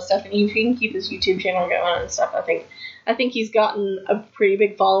and all this stuff, and he can keep his YouTube channel going and stuff. I think he's gotten a pretty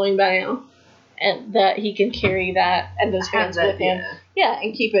big following by now, and that he can carry that and those fans with him. Yeah,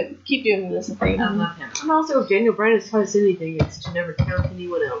 and keep doing this thing. I love him. And also, if Daniel Bryan has taught us anything, it's to never count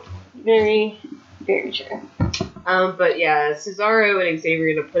anyone out. Very, very true. But yeah, Cesaro and Xavier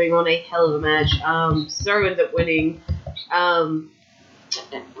end up putting on a hell of a match. Cesaro ends up winning.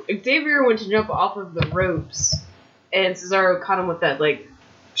 Xavier went to jump off of the ropes, and Cesaro caught him with that,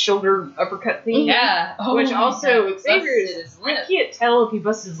 shoulder uppercut thing. Yeah. Oh Which my also, God. Xavier Busted his I lip. can't tell if he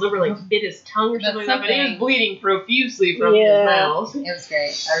busted his lip or, bit his tongue or That's something like that, but he was something. bleeding profusely from his Yeah. mouth. It was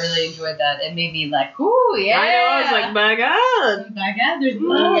great. I really enjoyed that. It made me like, ooh, yeah. I know, I was like, my god! oh my god, there's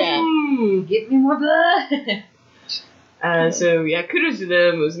blood. Yeah. Mm. Get me more blood. So yeah, kudos to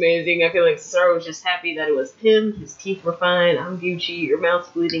them. It was amazing. I feel like Cesaro was just happy that it was him. His teeth were fine. I'm Gucci. Your mouth's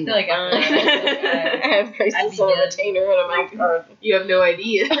bleeding. I feel like fine. after that, I have I'd braces be on a dead. retainer and a mouth guard. You have no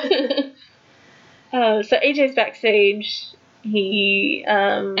idea. So AJ's backstage. He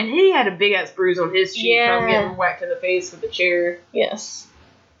And he had a big ass bruise on his cheek from Yeah. getting whacked in the face with the chair. yes.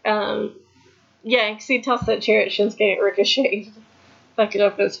 Yeah, because he tossed that chair at Shinsuke, it ricocheted. Fucked it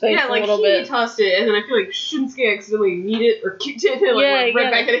up his face Yeah, a little he bit. tossed it, and then I feel like Shinsuke accidentally kneed it or kicked it, and it Yeah, went right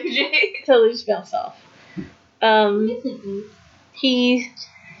yeah. back at AJ. Totally just bounced off. He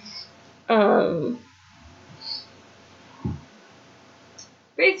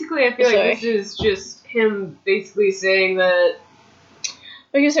Basically, I feel like this is just him basically saying that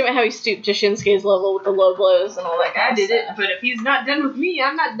We can talk about how he stooped to Shinsuke's level with the low blows and all that. I did it, but if he's not done with me,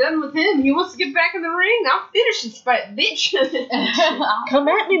 I'm not done with him. He wants to get back in the ring. I'll finish this fight, bitch. Come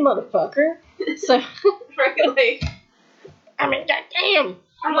at me, motherfucker. So, Right, like, I mean, goddamn.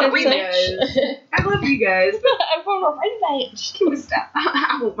 I love you So- guys. I love you guys, but I'm going to rematch. can we stop?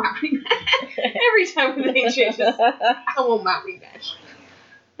 I want my rematch. Every time the name changes, I want my rematch.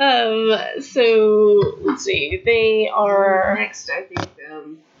 So let's see. They are. Next, I think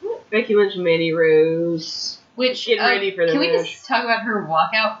Becky Lynch and Mandy Rose. Which Getting ready for the Can we match. just talk about her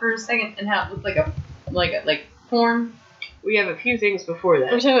walkout for a second and how it looked like porn? We have a few things before We're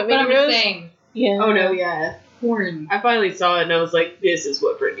that. talking about But Mandy I'm just Rose. saying Yeah. Oh no, yeah. porn. I finally saw it and I was like, this is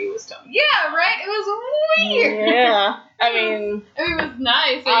what Brittany was talking. Yeah, right. It was weird. Yeah. I mean, I mean, it was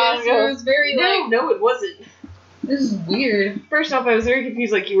nice. I'll I guess go- it was very No, it wasn't. this is weird. First off, I was very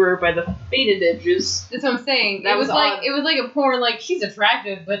confused, like you were by the faded edges. That's what I'm saying. That It was was like odd. it was like a porn. Like she's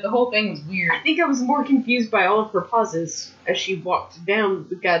attractive, but the whole thing was weird. I think I was more confused by all of her pauses as she walked down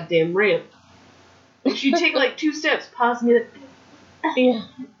the goddamn ramp. And she'd take like 2 steps, pause me, yeah.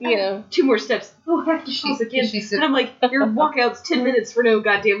 You know. 2 more steps. Oh, I have to pause again. And I'm like, your walkout's 10 minutes for no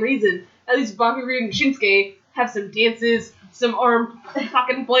goddamn reason. At least Bobby Roode and Shinsuke have some dances, some arm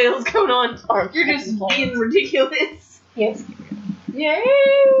fucking flails going on. You're just being ridiculous. Yes. Yay!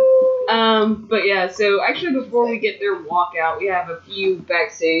 But yeah, so actually before we get their walkout, we have a few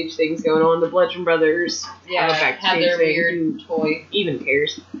backstage things going on. The Bludgeon Brothers Yeah, backstage have their thing. weird Who toy even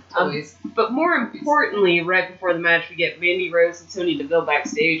cares? toys. But more importantly, right before the match, we get Mandy Rose and Sonya Deville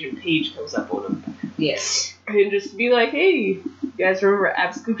backstage, and Paige comes up on them. Yes. And just be like, hey, you guys remember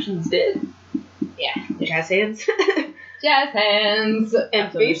Absolution's dead? Yeah. Jazz hands. Jazz hands.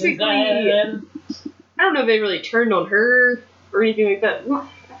 And basically, I don't know if they really turned on her or anything like that. Well,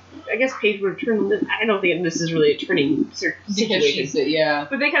 I guess Paige would have turned on them. I don't think this is really a turning Because situation. she's yeah.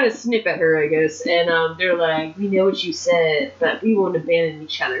 But they kind of snip at her, I guess, and they're like, we know what you said, but we won't abandon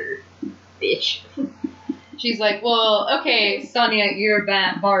each other, bitch. She's like, well, okay, Sonya, you're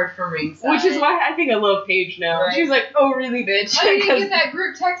barred from ringside. Which is why I think I love Paige now. Right. She's like, oh, really, bitch? Why didn't you 'Cause, get that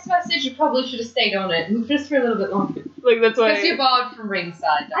group text message? You probably should have stayed on it just for a little bit longer. like, that's why Because you're barred from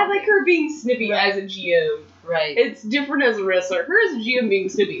ringside. I like her being snippy Right. as a GM. Right. It's different as a wrestler. Her as a GM being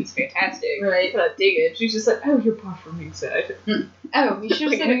snippy is fantastic. Right. I dig it. She's just like, oh, you're barred from ringside. Oh, you should have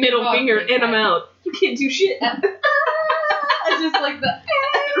Like, said it middle barred finger, from and I'm ringside. out. You can't do shit. Just like the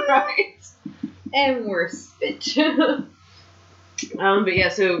Right. and worse, bitch. But yeah,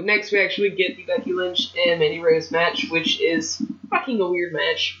 so next we actually get the Becky Lynch and Mandy Rose match, which is fucking a weird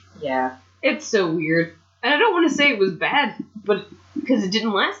match. Yeah. It's so weird. And I don't want to say it was bad, but because it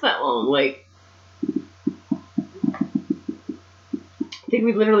didn't last that long. Like, I think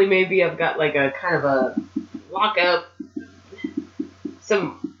we literally maybe have got like a kind of a lockup,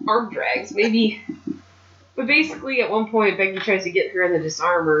 some arm drags, maybe. But basically, at one point, Becky tries to get her in the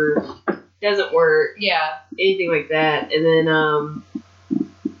disarmer, doesn't work, Yeah. anything like that, and then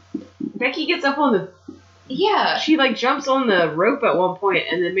Becky gets up on the. Yeah. She like jumps on the rope at one point,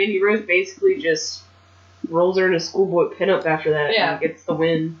 and then Mandy Rose basically just rolls her in a schoolboy pinup after that Yeah. and gets the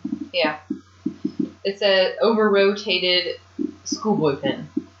win. Yeah. It's a over-rotated schoolboy pin.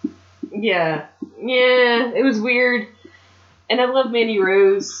 Yeah. Yeah, it was weird. And I love Mandy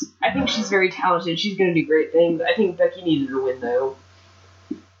Rose. I think she's very talented. She's going to do great things. I think Becky needed to win, though.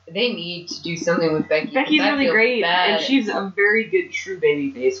 They need to do something with Becky. 'cause Becky's I really feel great, bad. and she's a very good true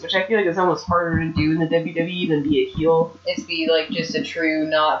babyface, which I feel like is almost harder to do in the WWE than be a heel. It's be like just a true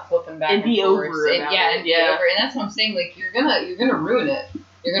not flipping back And be forth. over and, about yeah, it, and be yeah. over. And that's what I'm saying. Like you're gonna ruin it.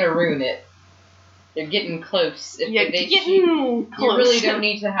 You're gonna ruin it. They're getting close. If Yeah, they, getting you close. really don't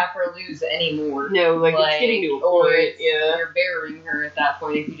need to have her lose anymore. No, like it's getting to a or point. it's, Yeah. you're burying her at that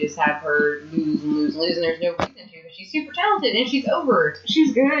point if you just have her lose and lose and lose, and there's no reason to. But she's super talented and she's over.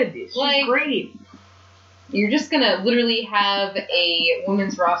 She's good. She's Like- great. You're just gonna literally have a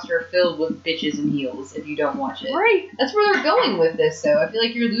women's roster filled with bitches and heels if you don't watch it. Right. That's where they're going with this, though. I feel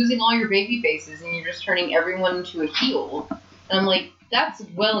like you're losing all your baby faces and you're just turning everyone into a heel. And I'm like, that's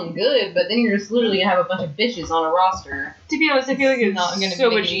well and good, but then you're just literally gonna have a bunch of bitches on a roster. To be honest, I feel like It's not gonna it's so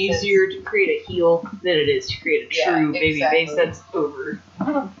make much any sense. easier to create a heel than it is to create a Yeah, true baby exactly. face that's over.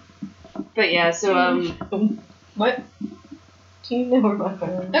 But yeah, so What? Do you know where my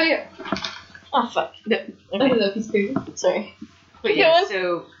phone? Oh yeah. Oh fuck. I don't know if he's big. Sorry. but yeah,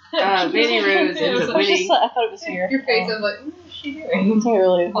 so Mandy Rose ends up I was just winning. I thought it was here. Your face, I was like, what is she doing?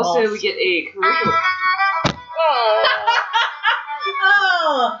 Entirely. Also, we get a commercial.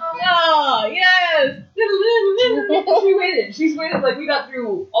 Oh no! Yes. She waited. She's waited like we got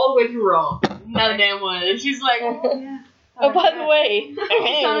through all the way through Raw. Not a damn one. And she's like, oh, yeah. Oh, by the way,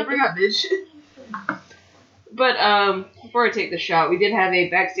 I forgot, bitch. But before I take the shot, we did have a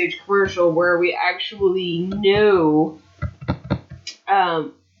backstage commercial where we actually know.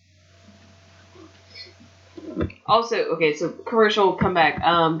 Also, okay, so commercial comeback.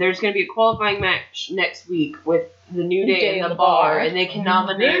 There's going to be a qualifying match next week with the New Day in the bar, and they can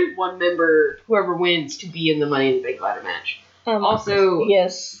nominate one member, whoever wins, to be in the Money in the Bank ladder match. Also,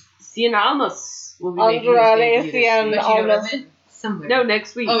 yes, Cien Almas will be making his Andrade debut this week. Cien Almas. Somewhere. No,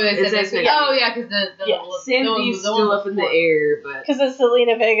 next week. Oh, they It said says next week. Oh, yeah, because the Sandy's still up in the air, but Because as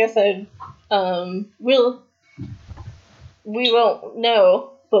Selena Vega said, we won't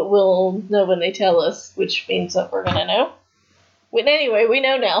know, but we'll know when they tell us, which means that we're gonna know. But anyway, we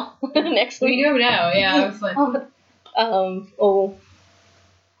know now. Next week. We know now, yeah. I was like,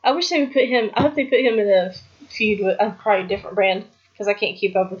 I wish they would put him. I hope they put him in a feud with probably a different brand because I can't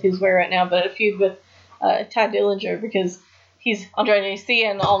keep up with who's where right now. But a feud with Ty Dillinger because he's Andrade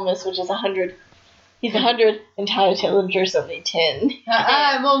Cien Almas, which is 100. He's 100, and Ty Dillinger's only 10.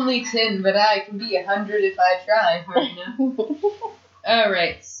 I'm only 10, but I can be 100 if I try hard enough.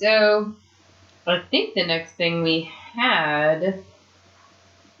 Alright, so I think the next thing we had.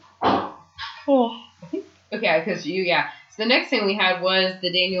 Okay, because So the next thing we had was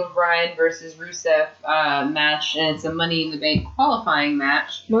the Daniel Bryan versus Rusev match, and it's a Money in the Bank qualifying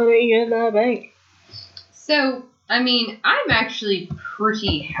match. Money in the Bank. So, I mean, I'm actually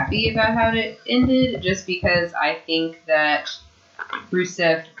pretty happy about how it ended, just because I think that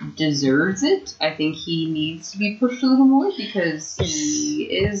Rusev deserves it. I think he needs to be pushed a little more because he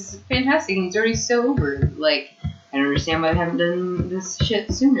is fantastic and he's already so over. Like, I don't understand why they haven't done this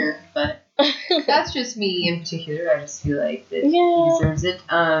shit sooner, but that's just me in particular. I just feel like that he deserves it.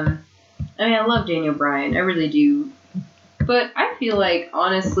 I mean, I love Daniel Bryan. I really do. But I feel like,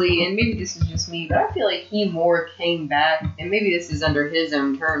 honestly, and maybe this is just me, but I feel like he more came back, and maybe this is under his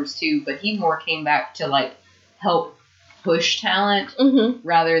own terms too, but he more came back to, like, help push talent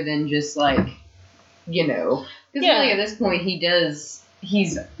rather than just, like, you know. Because really at this point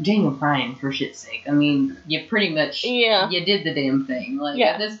he's Daniel Bryan, for shit's sake. I mean, you pretty much, you did the damn thing. Like,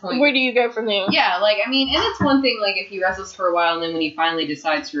 at this point. Where do you go from there? Yeah, like, I mean, and it's one thing, like, if he wrestles for a while and then when he finally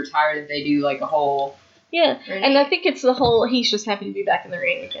decides to retire, that they do, like, a whole... Yeah, and I think it's the whole, he's just happy to be back in the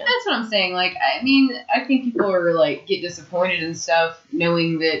ring again. That's what I'm saying. Like, I mean, I think people are, like, get disappointed and stuff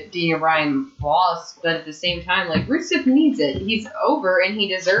knowing that Daniel Bryan lost, but at the same time, like, Rusev needs it. He's over, and he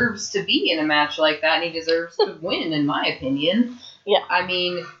deserves to be in a match like that, and he deserves to win, in my opinion. Yeah. I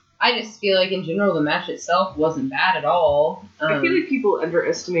mean, I just feel like, in general, the match itself wasn't bad at all. I feel like people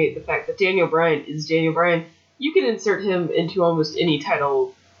underestimate the fact that Daniel Bryan is Daniel Bryan. You can insert him into almost any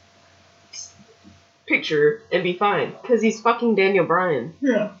title picture and be fine, because he's fucking Daniel Bryan.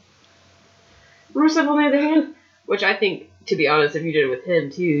 Yeah. Rusev, on the other hand, which I think, to be honest, if you did it with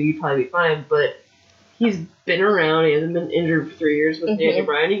him too, you'd probably be fine, but he's been around, he hasn't been injured for 3 years with Daniel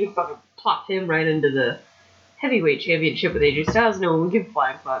Bryan. You can fucking plop him right into the heavyweight championship with AJ Styles. No one would give a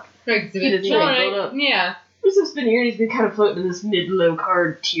flying fuck. Right, yeah. Rusev's been here and he's been kind of floating in this mid-low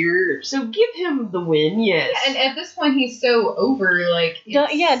card tier, so give him the win, yes. And at this point, he's so over, like,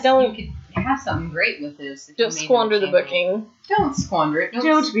 don't you could have something great with this. Don't squander the booking. Don't squander it.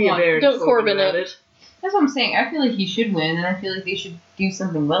 Don't be a bear. Don't Corbin it. That's what I'm saying. I feel like he should win, and I feel like they should do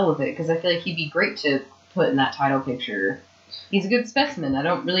something well with it, because I feel like he'd be great to put in that title picture. He's a good specimen. I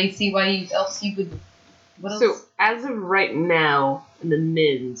don't really see why else you would... What else? So, as of right now, in the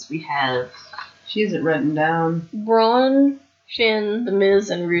men's, we have... She has it written down. Braun, Finn, The Miz,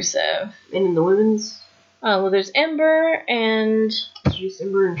 and Rusev. And in the women's? Well, there's Ember and... Is it just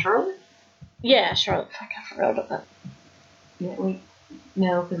Ember and Charlotte? Yeah, Charlotte. Fuck, I forgot about that. Yeah, wait.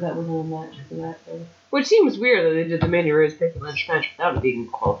 No, because that wasn't a match for that, though. Which seems weird that they did the Mandy Rose pick and match without it being a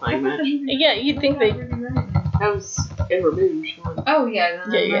qualifying match. Yeah, you'd think they... That was Ember Moon. Oh, yeah.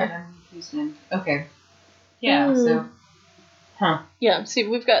 Yeah. Okay. Yeah, so... Huh. Yeah, see,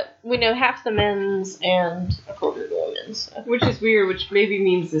 we know half the men's and a quarter of the women's. So. Which is weird, which maybe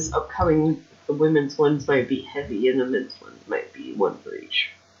means this upcoming, the women's ones might be heavy and the men's ones might be one for each.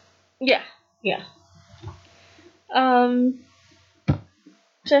 Yeah.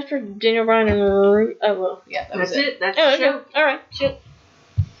 So after Daniel Bryan and that was it. That's the show. Okay. Alright, shit.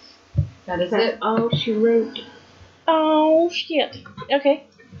 That is it. Oh, she wrote. Oh, shit. Okay.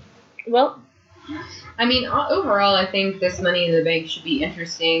 Well... I mean, overall, I think this Money in the Bank should be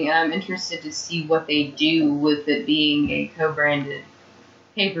interesting, and I'm interested to see what they do with it being a co-branded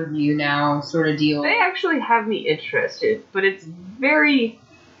pay-per-view now sort of deal. They actually have me interested, but it's very,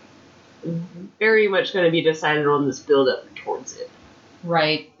 very much going to be decided on this build-up towards it.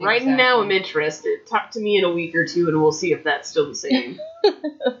 Right. Right exactly. now, I'm interested. Talk to me in a week or two, and we'll see if that's still the same.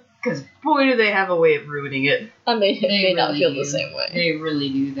 Because boy, do they have a way of ruining it. I may They not really feel do. the same way. They really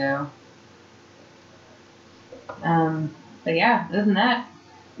do, though. But yeah, other than that,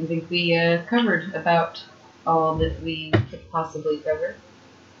 I think we covered about all that we could possibly cover.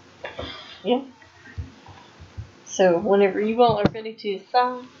 So whenever you all are ready to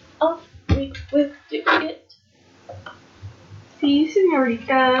sign off, we will do it. See,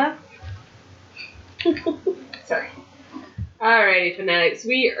 senorita. Sorry. Alrighty, fanatics.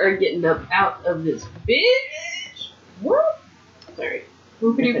 We are getting up out of this bitch. Whoop. Sorry.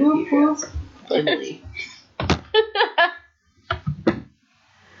 Whoopity whoop whoop. Emily.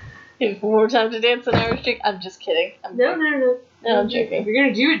 One more time to dance an Irish jig. I'm just kidding. No. No, I'm If joking. you're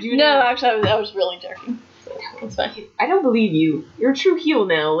gonna do it, do it. No, now. actually, I was really joking. So it's fine. I don't believe you. You're a true heel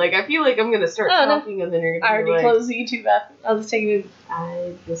now. Like, I feel like I'm gonna start Oh, no. talking and then you're I gonna be already like, closed the YouTube app. I'll just take it.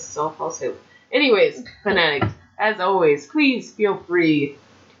 This is all false hope. Anyways, fanatics, as always, please feel free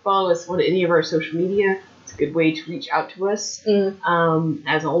to follow us on any of our social media. It's a good way to reach out to us.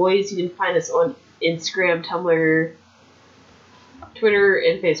 As always, you can find us on Instagram, Tumblr, Twitter,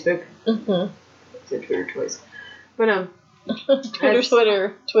 and Facebook. Mm-hmm. I said Twitter twice. But, Twitter, and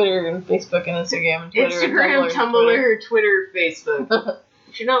Facebook, and Instagram, and Twitter, Instagram, and Tumblr, Twitter, Facebook.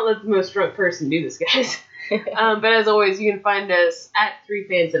 You should not let the most drunk person do this, guys. But as always, you can find us at 3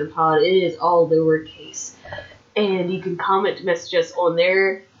 Fans in a Pod. It is all lowercase. And you can comment, message us on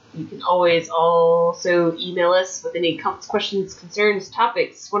there. You can always also email us with any comments, questions, concerns,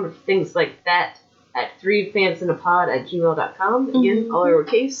 topics, wonderful things like that at 3fansinapod@gmail.com. Again, all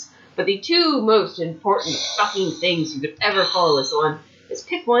lowercase. But the two most important fucking things you could ever follow us on is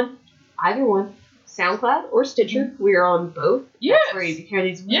pick one, either one, SoundCloud or Stitcher. We are on both. Yes. That's where you can hear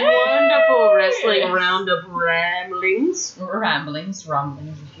these Yes. wonderful wrestling roundup ramblings. Rumblings,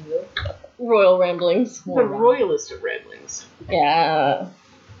 if you will. Royal Ramblings. The royalist of ramblings. Yeah.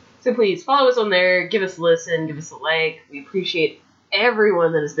 So please follow us on there, give us a listen, give us a like. We appreciate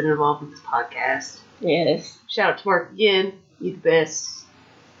everyone that has been involved with this podcast. Yes. Shout out to Mark again. You the best.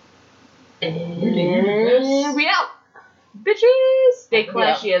 And we out. Bitches! Stay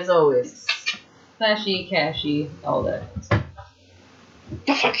clashy as always. Flashy, cashy, all that.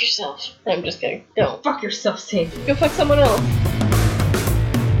 Go fuck yourself. I'm just kidding. Don't. Fuck yourself, Sadie. Go fuck someone else.